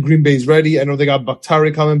 I don't think Green Bay's ready. I know they got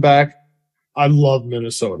Bakhtiari coming back. I love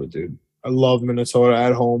Minnesota, dude. I love Minnesota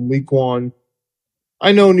at home, week 1.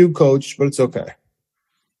 I know new coach, but it's okay.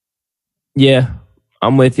 Yeah,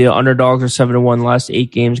 I'm with you. Underdogs are 7-1 last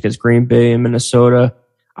 8 games against Green Bay and Minnesota.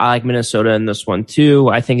 I like Minnesota in this one too.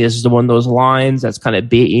 I think this is one of those lines that's kind of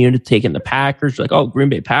baiting you into taking the Packers. You're like, oh, Green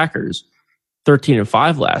Bay Packers,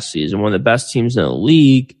 13-5 last season, one of the best teams in the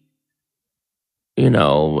league. And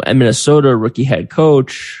Minnesota, rookie head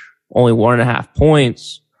coach, only 1.5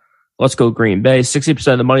 points. Let's go Green Bay.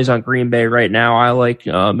 60% of the money's on Green Bay right now. I like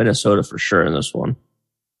Minnesota for sure in this one.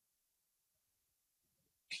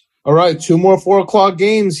 All right, 2 more 4 o'clock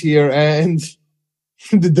games here, and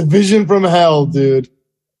the division from hell, dude.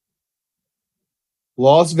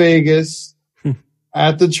 Las Vegas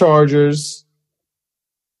at the Chargers.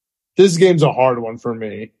 This game's a hard one for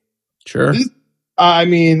me. Sure. I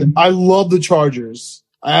mean, I love the Chargers.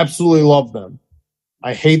 I absolutely love them.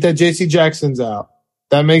 I hate that J.C. Jackson's out.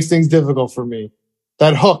 That makes things difficult for me.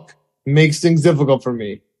 That hook makes things difficult for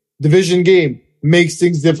me. Division game makes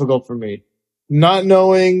things difficult for me. Not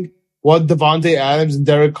knowing what Devontae Adams and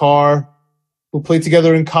Derek Carr, who played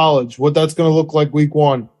together in college, what that's going to look like week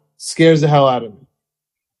 1, scares the hell out of me.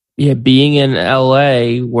 Yeah, being in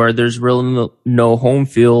LA where there's really no home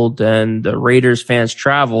field and the Raiders fans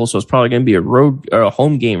travel, so it's probably going to be a road or a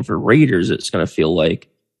home game for Raiders. It's going to feel like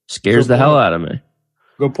scares the hell out of me.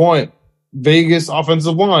 Good point. Vegas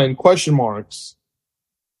offensive line, question marks.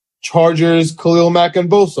 Chargers, Khalil Mack and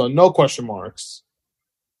Bosa, no question marks.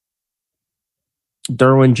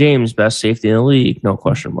 Derwin James, best safety in the league, no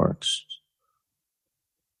question marks.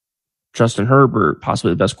 Justin Herbert,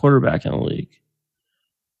 possibly the best quarterback in the league.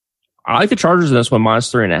 I like the Chargers in this one,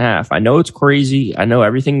 -3.5. I know it's crazy. I know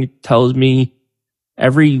everything tells me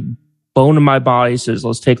every bone in my body says,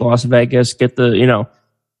 let's take Las Vegas, get the,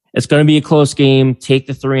 it's going to be a close game. Take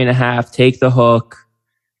the 3.5, take the hook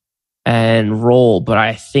and roll. But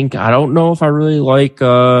I don't know if I really like,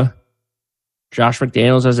 Josh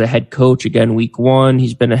McDaniels as a head coach. Again, week 1,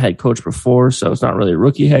 he's been a head coach before, so it's not really a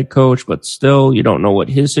rookie head coach, but still, you don't know what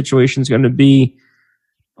his situation is going to be.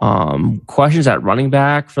 Questions at running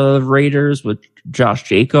back for the Raiders with Josh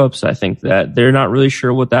Jacobs. I think that they're not really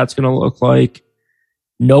sure what that's going to look like.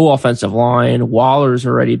 No offensive line. Waller's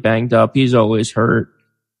already banged up. He's always hurt.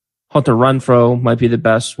 Hunter Renfrow might be the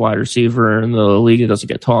best wide receiver in the league that doesn't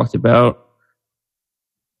get talked about.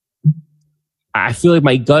 I feel like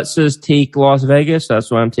my gut says take Las Vegas. That's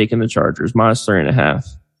why I'm taking the Chargers, minus 3.5.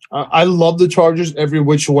 I love the Chargers every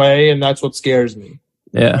which way, and that's what scares me.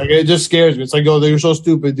 Yeah. Like, it just scares me. It's like, oh, they're so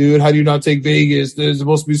stupid, dude. How do you not take Vegas? They're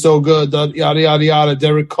supposed to be so good. Yada, yada, yada.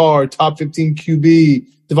 Derek Carr, top 15 QB.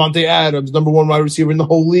 Devontae Adams, number 1 wide receiver in the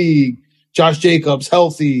whole league. Josh Jacobs,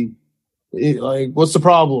 healthy. What's the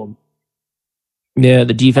problem? Yeah,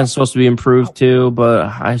 the defense is supposed to be improved too, but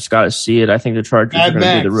I just got to see it. I think the Chargers are going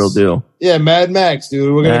to be the real deal. Yeah, Mad Max,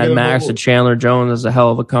 dude. We're Mad Max and Chandler Jones is a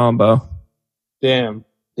hell of a combo. Damn.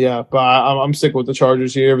 Yeah, but I'm sticking with the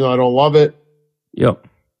Chargers here, even though I don't love it. Yep.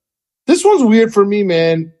 This one's weird for me,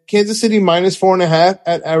 man. Kansas City minus 4.5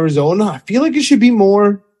 at Arizona. I feel like it should be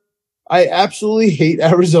more. I absolutely hate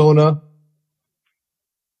Arizona.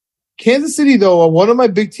 Kansas City, though, are one of my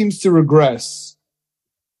big teams to regress.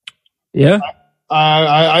 Yeah.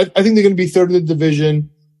 I think they're going to be third in the division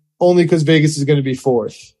only because Vegas is going to be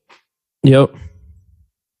fourth. Yep.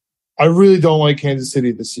 I really don't like Kansas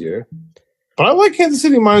City this year. But I like Kansas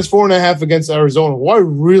City minus 4.5 against Arizona, who I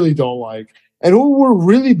really don't like, and who were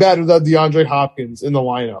really bad without DeAndre Hopkins in the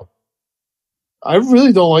lineup. I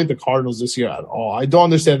really don't like the Cardinals this year at all. I don't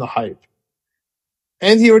understand the hype.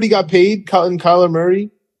 And he already got paid, Kyler Murray.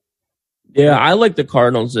 Yeah, I like the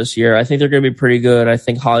Cardinals this year. I think they're going to be pretty good. I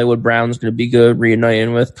think Hollywood Brown's going to be good,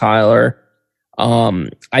 reuniting with Kyler.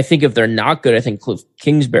 I think if they're not good, I think Cliff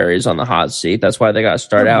Kingsbury is on the hot seat. That's why they got to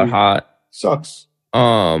start out hot. Sucks.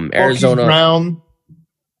 Arizona. Brown.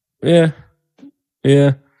 Yeah.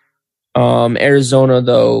 Arizona,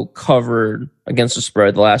 though, covered against the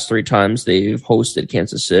spread the last 3 times they've hosted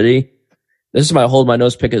Kansas City. This is my hold my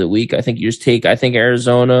nose pick of the week. I think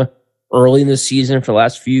Arizona early in the season for the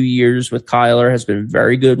last few years with Kyler has been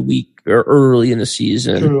very good early in the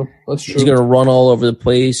season. True. That's true. He's going to run all over the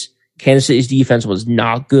place. Kansas City's defense was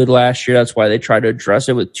not good last year. That's why they tried to address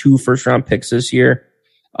it with 2 first-round picks this year.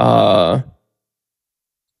 And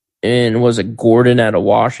was it Gordon out of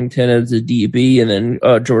Washington as a DB, and then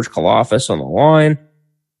George Kalafis on the line.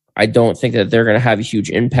 I don't think that they're going to have a huge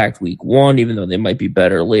impact week 1, even though they might be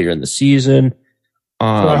better later in the season.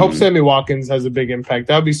 I hope Sammy Watkins has a big impact.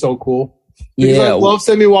 That would be so cool. Because I love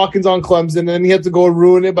Sammy Watkins on Clemson, and then he had to go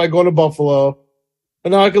ruin it by going to Buffalo.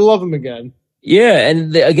 And now I can love him again. Yeah,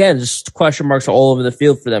 and again, just question marks all over the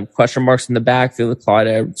field for them. Question marks in the backfield with Clyde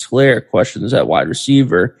Edwards-Helaire. Questions at wide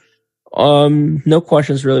receiver. No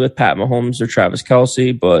questions really with Pat Mahomes or Travis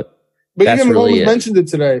Kelce, but that's even really Mahomes mentioned it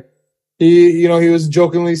today. He was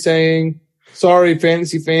jokingly saying, "Sorry,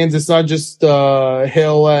 fantasy fans, it's not just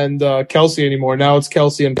Hill and Kelce anymore. Now it's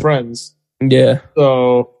Kelce and friends." Yeah.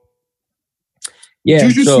 So, yeah.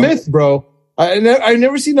 Juju Smith, bro. I've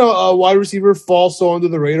never seen a wide receiver fall so under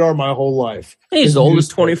the radar my whole life. He's the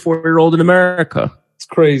oldest 24-year-old in America. It's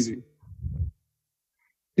crazy.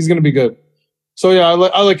 He's gonna be good. So yeah,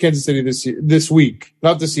 I like Kansas City this week,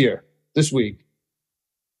 not this year, this week.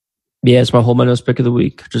 Yeah, it's my whole minus pick of the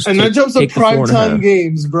week. That jumps up prime time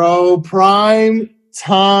games, bro. Prime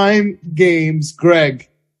time games. Greg.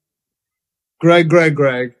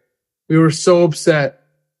 We were so upset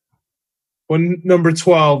when number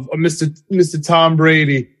 12, Mr. Tom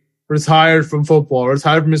Brady, retired from football,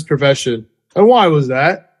 retired from his profession. And why was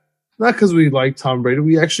that? Not because we like Tom Brady.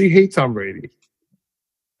 We actually hate Tom Brady.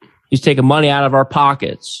 He's taking money out of our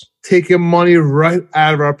pockets. Taking money right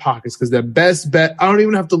out of our pockets because their best bet, I don't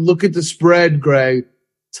even have to look at the spread, Greg.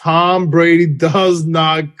 Tom Brady does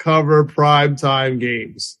not cover primetime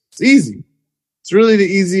games. It's easy. It's really the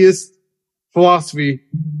easiest philosophy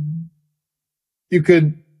you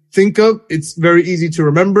could think of. It's very easy to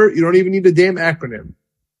remember. You don't even need a damn acronym.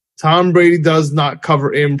 Tom Brady does not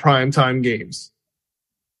cover in primetime games.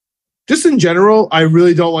 Just in general, I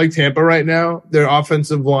really don't like Tampa right now. Their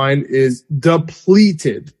offensive line is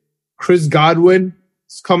depleted. Chris Godwin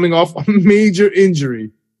is coming off a major injury.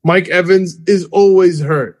 Mike Evans is always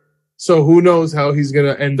hurt. So who knows how he's going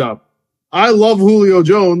to end up. I love Julio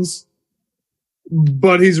Jones,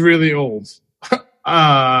 but he's really old.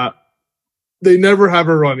 they never have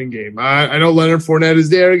a running game. I know Leonard Fournette is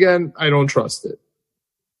there again. I don't trust it.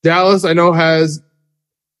 Dallas, I know, has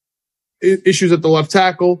issues at the left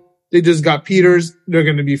tackle. They just got Peters. They're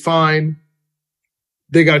going to be fine.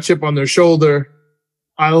 They got a chip on their shoulder.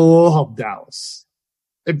 I love Dallas.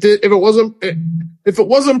 If it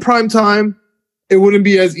wasn't prime time, it wouldn't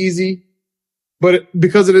be as easy. But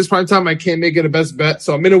because it is prime time, I can't make it a best bet.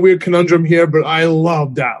 So I'm in a weird conundrum here, but I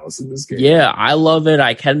love Dallas in this game. Yeah, I love it.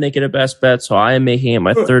 I can make it a best bet, so I am making it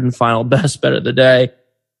my third and final best bet of the day.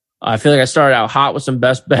 I feel like I started out hot with some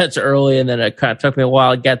best bets early, and then it kind of took me a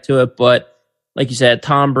while to get to it. But like you said,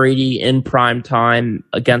 Tom Brady in prime time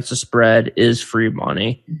against the spread is free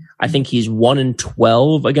money. I think he's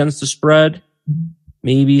 1-12 against the spread,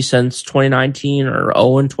 maybe since 2019, or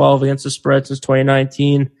 0-12 against the spread since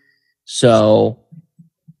 2019. So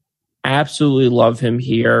absolutely love him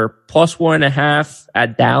here. Plus 1.5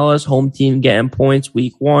 at Dallas, home team getting points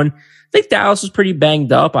week 1. I think Dallas is pretty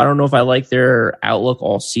banged up. I don't know if I like their outlook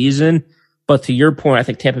all season, but to your point, I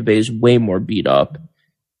think Tampa Bay is way more beat up.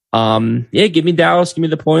 Yeah, give me Dallas, give me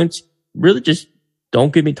the points. Really just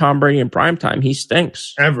don't give me Tom Brady in primetime. He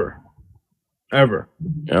stinks. Ever.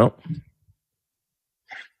 Yep.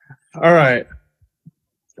 All right,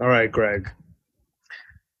 Greg.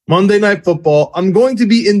 Monday Night Football. I'm going to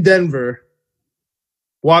be in Denver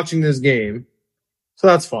watching this game, so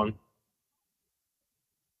that's fun.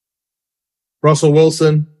 Russell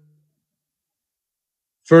Wilson,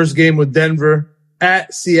 first game with Denver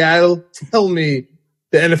at Seattle. Tell me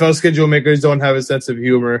the NFL schedule makers don't have a sense of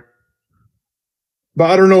humor.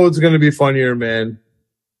 But I don't know what's going to be funnier, man.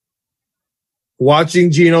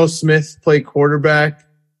 Watching Geno Smith play quarterback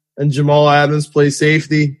and Jamal Adams play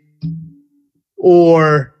safety,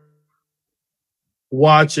 or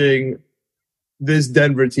watching this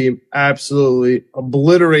Denver team absolutely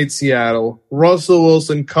obliterate Seattle, Russell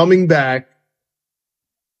Wilson coming back,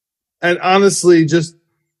 and honestly just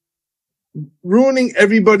ruining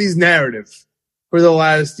everybody's narrative for the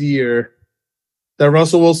last year that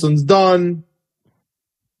Russell Wilson's done.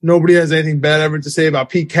 Nobody has anything bad ever to say about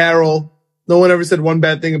Pete Carroll. No one ever said one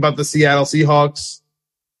bad thing about the Seattle Seahawks.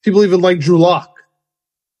 People even like Drew Lock.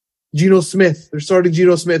 Geno Smith. They're starting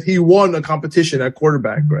Geno Smith. He won a competition at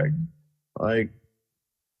quarterback, Greg. Like,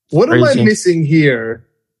 what am I missing here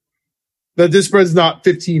that this spread's not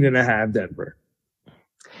 15.5 Denver?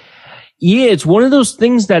 Yeah, it's one of those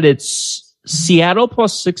things that it's Seattle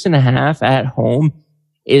plus 6.5 at home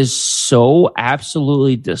is so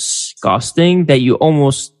absolutely disgusting that you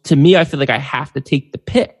almost, to me, I feel like I have to take the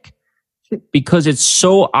pick because it's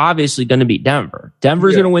so obviously going to be Denver.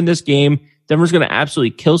 Denver's going to win this game. Denver's going to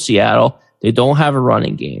absolutely kill Seattle. They don't have a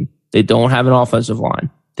running game. They don't have an offensive line.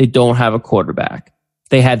 They don't have a quarterback.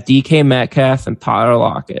 They have DK Metcalf and Tyler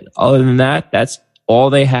Lockett. Other than that, that's all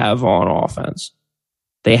they have on offense.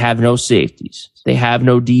 They have no safeties. They have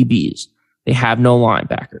no DBs. They have no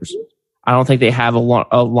linebackers. I don't think they have a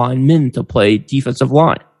lineman to play defensive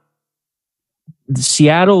line.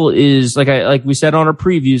 Seattle is, like we said on our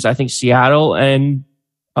previews, I think Seattle and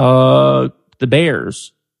the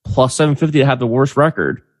Bears plus 750 to have the worst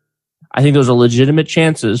record. I think those are legitimate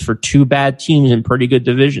chances for two bad teams in pretty good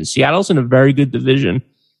divisions. Seattle's in a very good division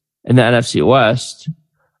in the NFC West,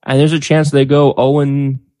 and there's a chance they go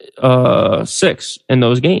 0-6 in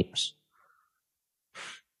those games.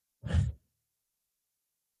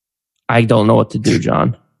 I don't know what to do,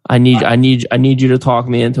 John. I need you to talk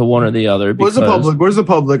me into one or the other. Where's the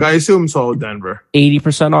public? I assume so, Denver.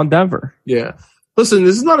 80% on Denver. Yeah. Listen,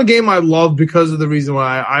 this is not a game I love because of the reason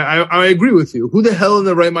why I agree with you. Who the hell in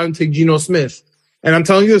their right mind would take Geno Smith? And I'm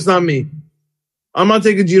telling you, it's not me. I'm not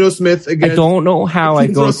taking Geno Smith against. I don't know how I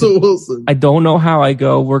go. Russell Wilson. I don't know how I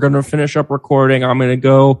go. We're going to finish up recording. I'm going to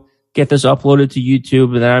go get this uploaded to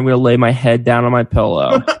YouTube, and then I'm going to lay my head down on my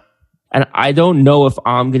pillow. And I don't know if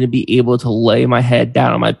I'm going to be able to lay my head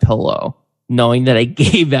down on my pillow, knowing that I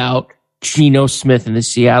gave out Geno Smith and the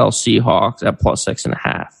Seattle Seahawks at plus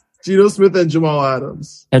 6.5. Geno Smith and Jamal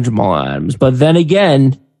Adams. But then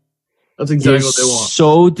again, that's exactly what they want.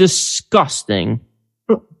 So disgusting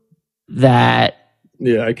that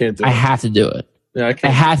I can't do it. I have to do it. Yeah, I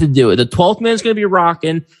can't. I have to do it. The 12th man's going to be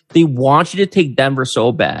rocking. They want you to take Denver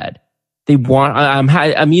so bad.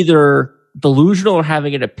 I'm either delusional or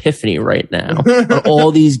having an epiphany right now on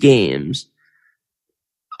all these games.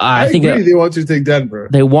 I think agree. They want you to take Denver.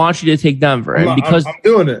 They want you to take Denver. I'm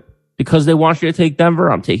doing it. Because they want you to take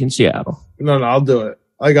Denver, I'm taking Seattle. No, I'll do it.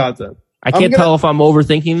 I got them. I can't tell if I'm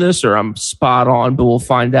overthinking this or I'm spot on, but we'll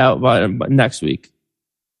find out by next week.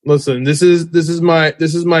 Listen, this is my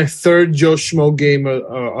third Joe Schmo game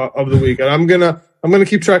of the week, and I'm gonna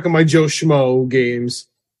keep track of my Joe Schmo games.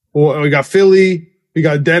 Well, we got Philly, we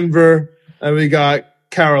got Denver, and we got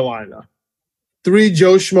Carolina. 3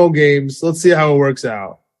 Joe Schmo games. Let's see how it works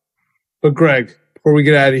out. But Greg, before we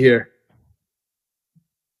get out of here,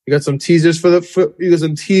 you got some teasers you got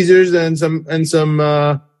some teasers and some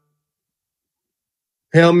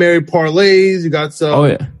Hail Mary parlays. You got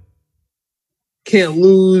some can't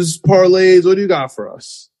lose parlays. What do you got for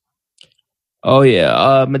us? Oh,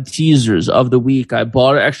 yeah. My teasers of the week. I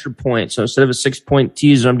bought an extra point. So instead of a 6-point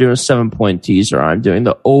teaser, I'm doing a 7-point teaser. I'm doing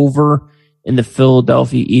the over in the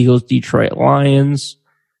Philadelphia Eagles, Detroit Lions.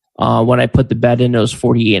 When I put the bet in, it was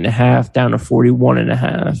 48.5 down to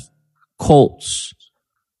 41.5. Colts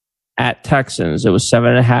at Texans, it was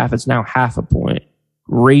 7.5. It's now 0.5 point.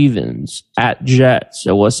 Ravens at Jets,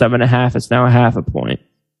 it was 7.5. It's now 0.5 point.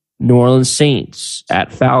 New Orleans Saints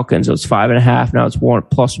at Falcons, it was 5.5. Now it's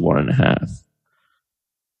plus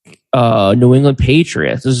 1.5. New England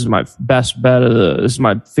Patriots. This is my best bet this is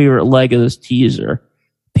my favorite leg of this teaser.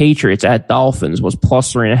 Patriots at Dolphins was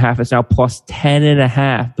plus 3.5. It's now plus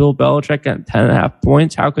 10.5. Bill Belichick got 10.5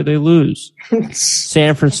 points. How could they lose?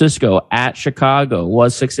 San Francisco at Chicago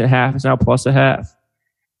was 6.5. It's now plus 0.5.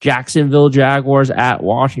 Jacksonville Jaguars at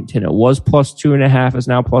Washington. It was plus 2.5. It's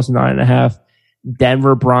now plus 9.5.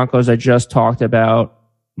 Denver Broncos, I just talked about,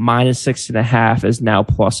 minus 6.5 is now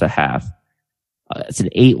plus 0.5. It's an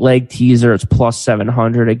 8-leg teaser. It's plus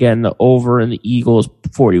 700. Again, the over in the Eagles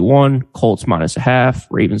 41, Colts minus 0.5,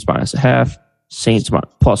 Ravens minus 0.5, Saints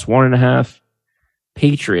plus 1.5,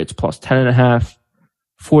 Patriots plus 10.5,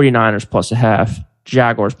 49ers plus 0.5,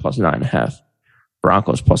 Jaguars plus 9.5,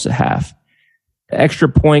 Broncos plus 0.5. The extra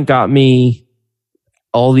point got me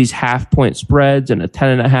all these 0.5-point spreads and a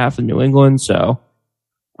 10.5 in New England. So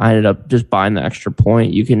I ended up just buying the extra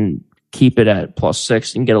point. You can keep it at plus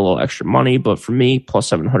 6 and get a little extra money. But for me, plus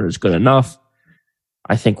 700 is good enough.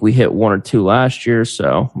 I think we hit 1 or 2 last year.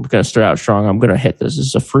 So I'm going to start out strong. I'm going to hit this. This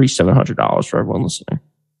is a free $700 for everyone listening.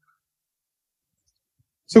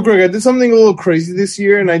 So Greg, I did something a little crazy this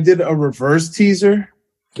year and I did a reverse teaser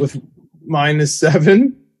with minus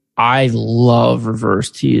 7. I love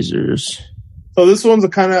reverse teasers. So this one's a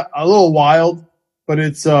little wild, but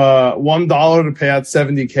it's $1 to pay out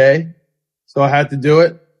 $70K. So I had to do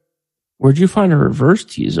it. Where'd you find a reverse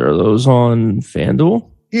teaser? Are those on FanDuel?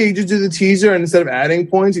 Yeah, you just do the teaser and instead of adding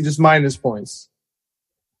points, you just minus points.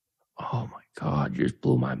 Oh my God, you just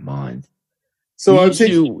blew my mind. So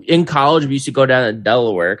in college, we used to go down to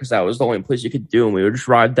Delaware because that was the only place you could do. And we would just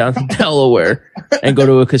drive down to Delaware and go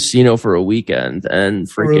to a casino for a weekend and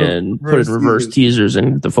freaking put in reverse teasers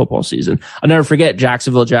in the football season. I'll never forget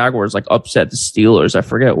Jacksonville Jaguars upset the Steelers. I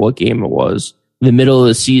forget what game it was. In the middle of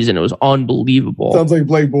the season, it was unbelievable. Sounds like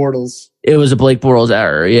Blake Bortles. It was a Blake Bortles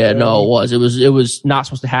error. Yeah, no, it was. It was not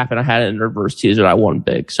supposed to happen. I had it in reverse teaser. I won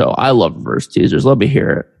big. So I love reverse teasers. Let me hear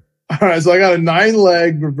it. All right, so I got a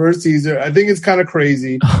 9-leg reverse teaser. I think it's kind of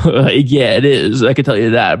crazy. Yeah, it is. I can tell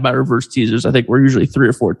you that. My reverse teasers, I think we're usually 3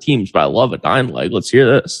 or 4 teams, but I love a 9-leg. Let's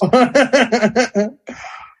hear this.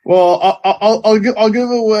 Well, I'll give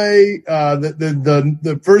away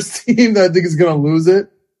the first team that I think is going to lose it.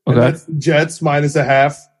 Okay. And that's Jets minus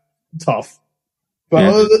 0.5. Tough. But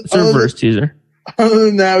yeah, it's a reverse teaser. Other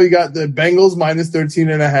than that, we got the Bengals minus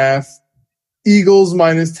 13.5, Eagles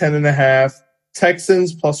minus 10.5.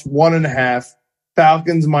 Texans plus 1.5,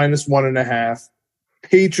 Falcons minus 1.5,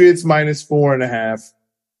 Patriots minus 4.5,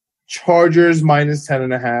 Chargers minus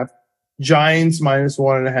 10.5, Giants minus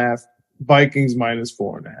 1.5, Vikings minus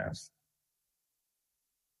 4.5. It's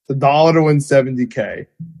 $1 to win $70K.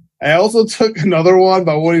 I also took another one,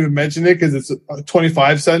 but I won't even mention it because it's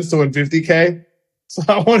 25 cents to win $50K. So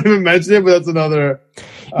I won't even mention it, but that's another.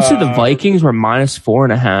 You said the Vikings were minus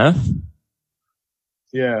 4.5?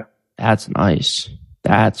 Yeah. That's nice.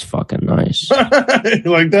 That's fucking nice. You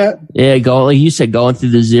like that? Yeah, like you said, going through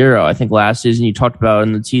the 0. I think last season you talked about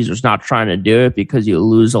in the teasers not trying to do it because you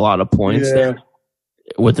lose a lot of points there.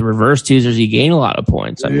 With the reverse teasers, you gain a lot of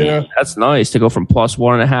points. I mean, that's nice to go from plus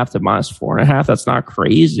 1.5 to minus 4.5. That's not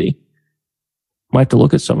crazy. Might have to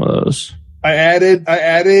look at some of those. I added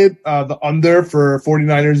the under for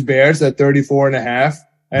 49ers Bears at 34.5,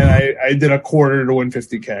 and I did a quarter to win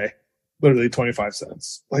 $50K. Literally 25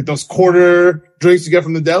 cents. Like those quarter drinks you get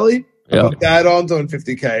from the deli. Yeah. Put that on to win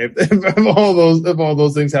 $50K. If all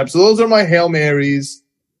those things happen. So those are my Hail Marys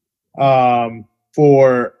for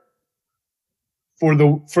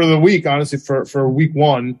the week, honestly, for week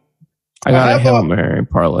 1. I got a Hail Mary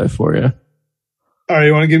parlay for you. All right,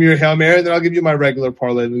 you want to give me your Hail Mary? Then I'll give you my regular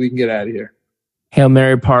parlay and we can get out of here. Hail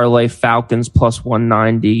Mary parlay, Falcons plus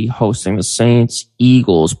 190 hosting the Saints,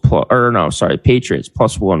 Patriots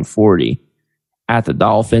plus 140, at the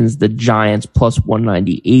Dolphins. The Giants plus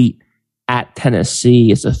 198 at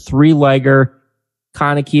Tennessee. It's a 3-legger.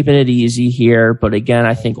 Kind of keeping it easy here. But again,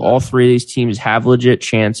 I think all three of these teams have legit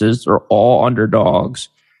chances. They're all underdogs.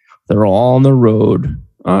 They're all on the road.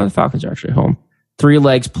 The Falcons are actually home. 3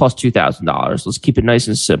 legs plus $2,000. Let's keep it nice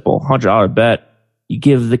and simple. $100 bet. You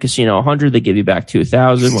give the casino 100, they give you back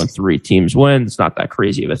 2,000 when 3 teams win. It's not that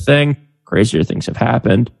crazy of a thing. Crazier things have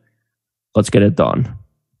happened. Let's get it done.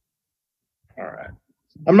 All right.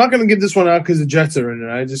 I'm not going to give this one out because the Jets are in it.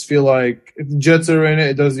 I just feel like if the Jets are in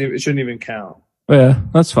it, it shouldn't even count. Yeah,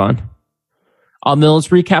 that's fine. Then let's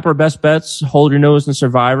recap our best bets. Hold your nose and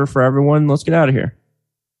Survivor for everyone. Let's get out of here.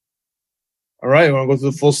 All right. You want to go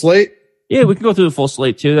through the full slate? Yeah, we can go through the full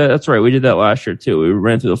slate too. That's right. We did that last year too. We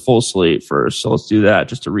ran through the full slate first. So let's do that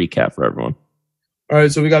just to recap for everyone. All right.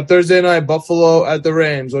 So we got Thursday night, Buffalo at the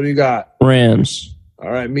Rams. What do you got? Rams. All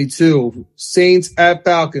right. Me too. Saints at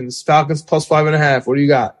Falcons. Falcons plus 5.5. What do you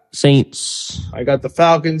got? Saints. I got the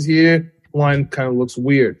Falcons here. Line kind of looks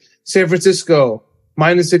weird. San Francisco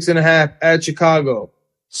minus 6.5 at Chicago.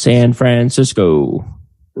 San Francisco.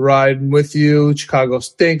 Riding with you. Chicago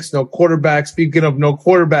stinks. No quarterback. Speaking of no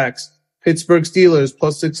quarterbacks, Pittsburgh Steelers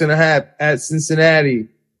plus 6.5 at Cincinnati.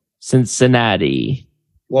 Cincinnati.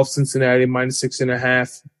 Love Cincinnati minus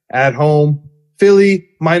 6.5 at home. Philly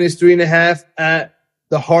minus 3.5 at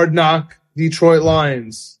the Hard Knock Detroit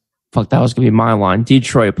Lions. Fuck, that was going to be my line.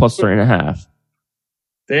 Detroit plus 3.5.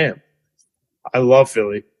 Damn. I love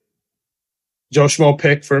Philly. Joe Schmo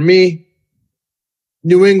pick for me.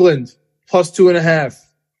 New England plus 2.5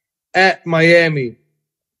 at Miami.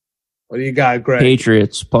 What do you got, Greg?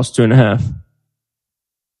 Patriots plus 2.5.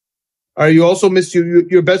 All right, you also missed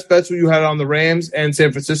your best bets you had on the Rams and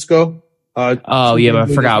San Francisco. But I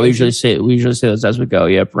forgot. We usually say those as we go.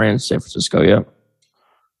 Yep, Rams, San Francisco. Yep.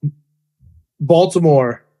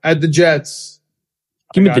 Baltimore at the Jets.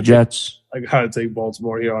 Give me the Jets. I gotta take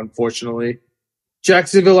Baltimore here, unfortunately.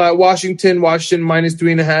 Jacksonville at Washington. Washington minus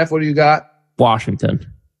 3.5. What do you got?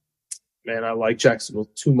 Washington. Man, I like Jacksonville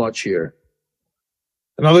too much here.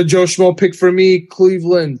 Another Joe Schmo pick for me.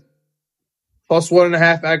 Cleveland plus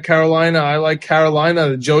 1.5 at Carolina. I like Carolina.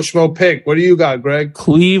 The Joe Schmo pick. What do you got, Greg?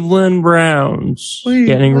 Cleveland Browns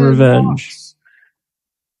getting revenge. Browns.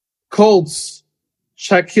 Colts.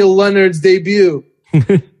 Shaquille Leonard's debut.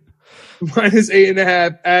 Minus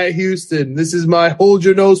 8.5 at Houston. This is my hold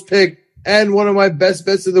your nose pick and one of my best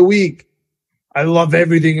bets of the week. I love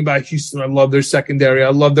everything about Houston. I love their secondary. I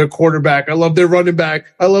love their quarterback. I love their running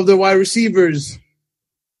back. I love their wide receivers.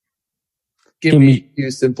 Give me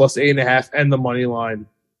Houston plus 8.5 and the money line.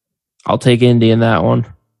 I'll take Indy in that one.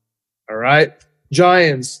 All right.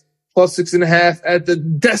 Giants plus 6.5 at the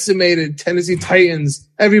decimated Tennessee Titans.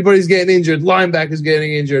 Everybody's getting injured. Linebackers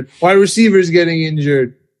getting injured. Wide receivers getting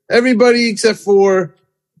injured. Everybody except for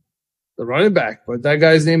the running back. But that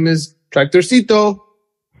guy's name is Tractorcito.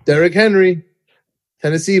 Derrick Henry.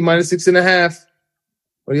 Tennessee minus 6.5.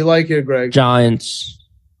 What do you like here, Greg? Giants.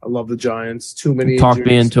 I love the Giants. Too many Talk injuries.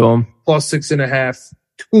 me into them. Plus 6.5.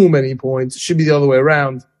 Too many points. It should be the other way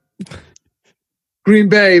around. Green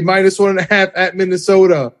Bay minus 1.5 at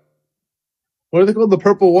Minnesota. What are they called? The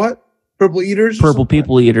purple what? Purple eaters? Purple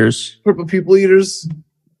people eaters. Purple people eaters.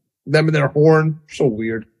 Them and their horn. So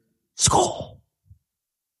weird. Skull.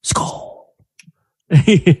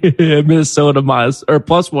 Minnesota minus or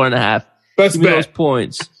plus 1.5. Best Give me bet. those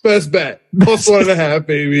points. Best bet. Plus 1.5,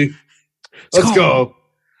 baby. Let's go.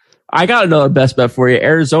 I got another best bet for you.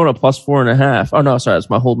 Arizona plus 4.5. Oh no, sorry, that's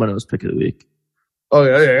my hold my nose pick of the week. Oh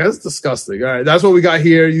yeah, that's disgusting. All right, that's what we got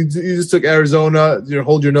here. You just took Arizona. You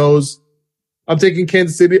hold your nose. I'm taking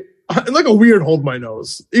Kansas City. Like a weird hold my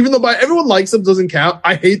nose. Even though everyone likes them, doesn't count.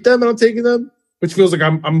 I hate them and I'm taking them, which feels like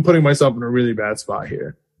I'm putting myself in a really bad spot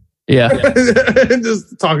here. Yeah.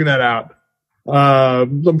 Just talking that out.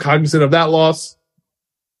 I'm cognizant of that loss.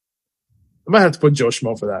 I might have to put Joe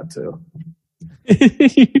Schmo for that too.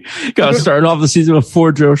 Got starting off the season with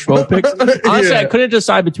 4 Joe Schmo picks. Honestly, Yeah. I couldn't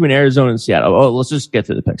decide between Arizona and Seattle. Oh, let's just get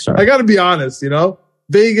to the picks. Sorry. I got to be honest,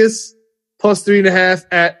 Vegas plus 3.5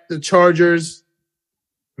 at the Chargers.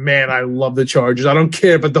 Man, I love the Chargers. I don't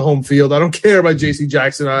care about the home field. I don't care about J.C.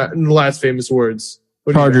 Jackson in the last famous words.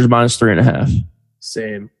 Chargers minus 3.5.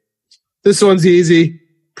 Same. This one's easy.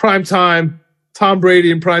 Prime time. Tom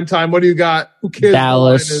Brady in prime time. What do you got? Who cares?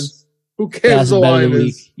 Dallas. The line is? Who cares? Best The bet of line the is?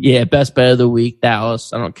 week. Yeah, best bet of the week.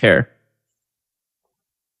 Dallas. I don't care.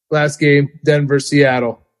 Last game, Denver,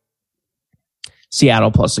 Seattle.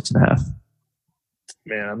 Seattle plus 6.5.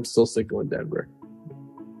 Man, I'm still sticking with Denver.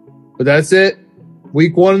 But that's it.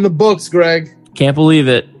 Week 1 in the books, Greg. Can't believe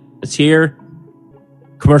it. It's here.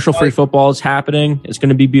 Commercial free football is happening. It's going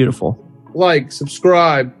to be beautiful. like,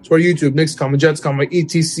 subscribe to our YouTube, Knicks Comma, Jets Comma,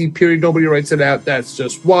 ETC, period. Nobody writes it out. That's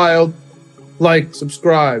just wild. Like,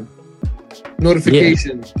 subscribe.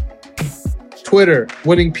 Notification. Yeah. Twitter,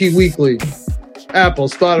 Winning P Weekly. Apple,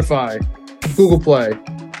 Spotify, Google Play.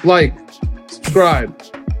 Like, subscribe.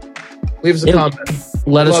 Leave us a comment.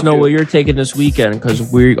 Let us know what you're taking this weekend,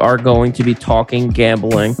 because we are going to be talking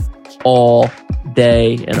gambling all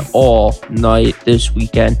day and all night this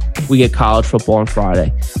weekend. We get college football on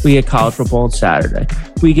Friday. We get college football on Saturday.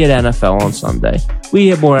 We get NFL on Sunday. We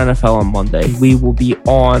get more NFL on Monday. We will be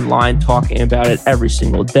online talking about it every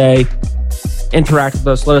single day. Interact with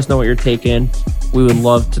us. Let us know what you're taking. We would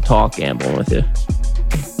love to talk gambling with you.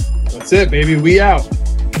 That's it, baby. We out.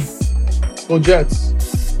 Go Jets.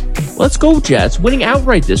 Let's go Jets. Winning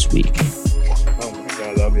outright this week. Oh my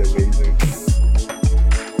God, that'd be amazing.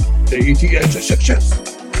 Jets.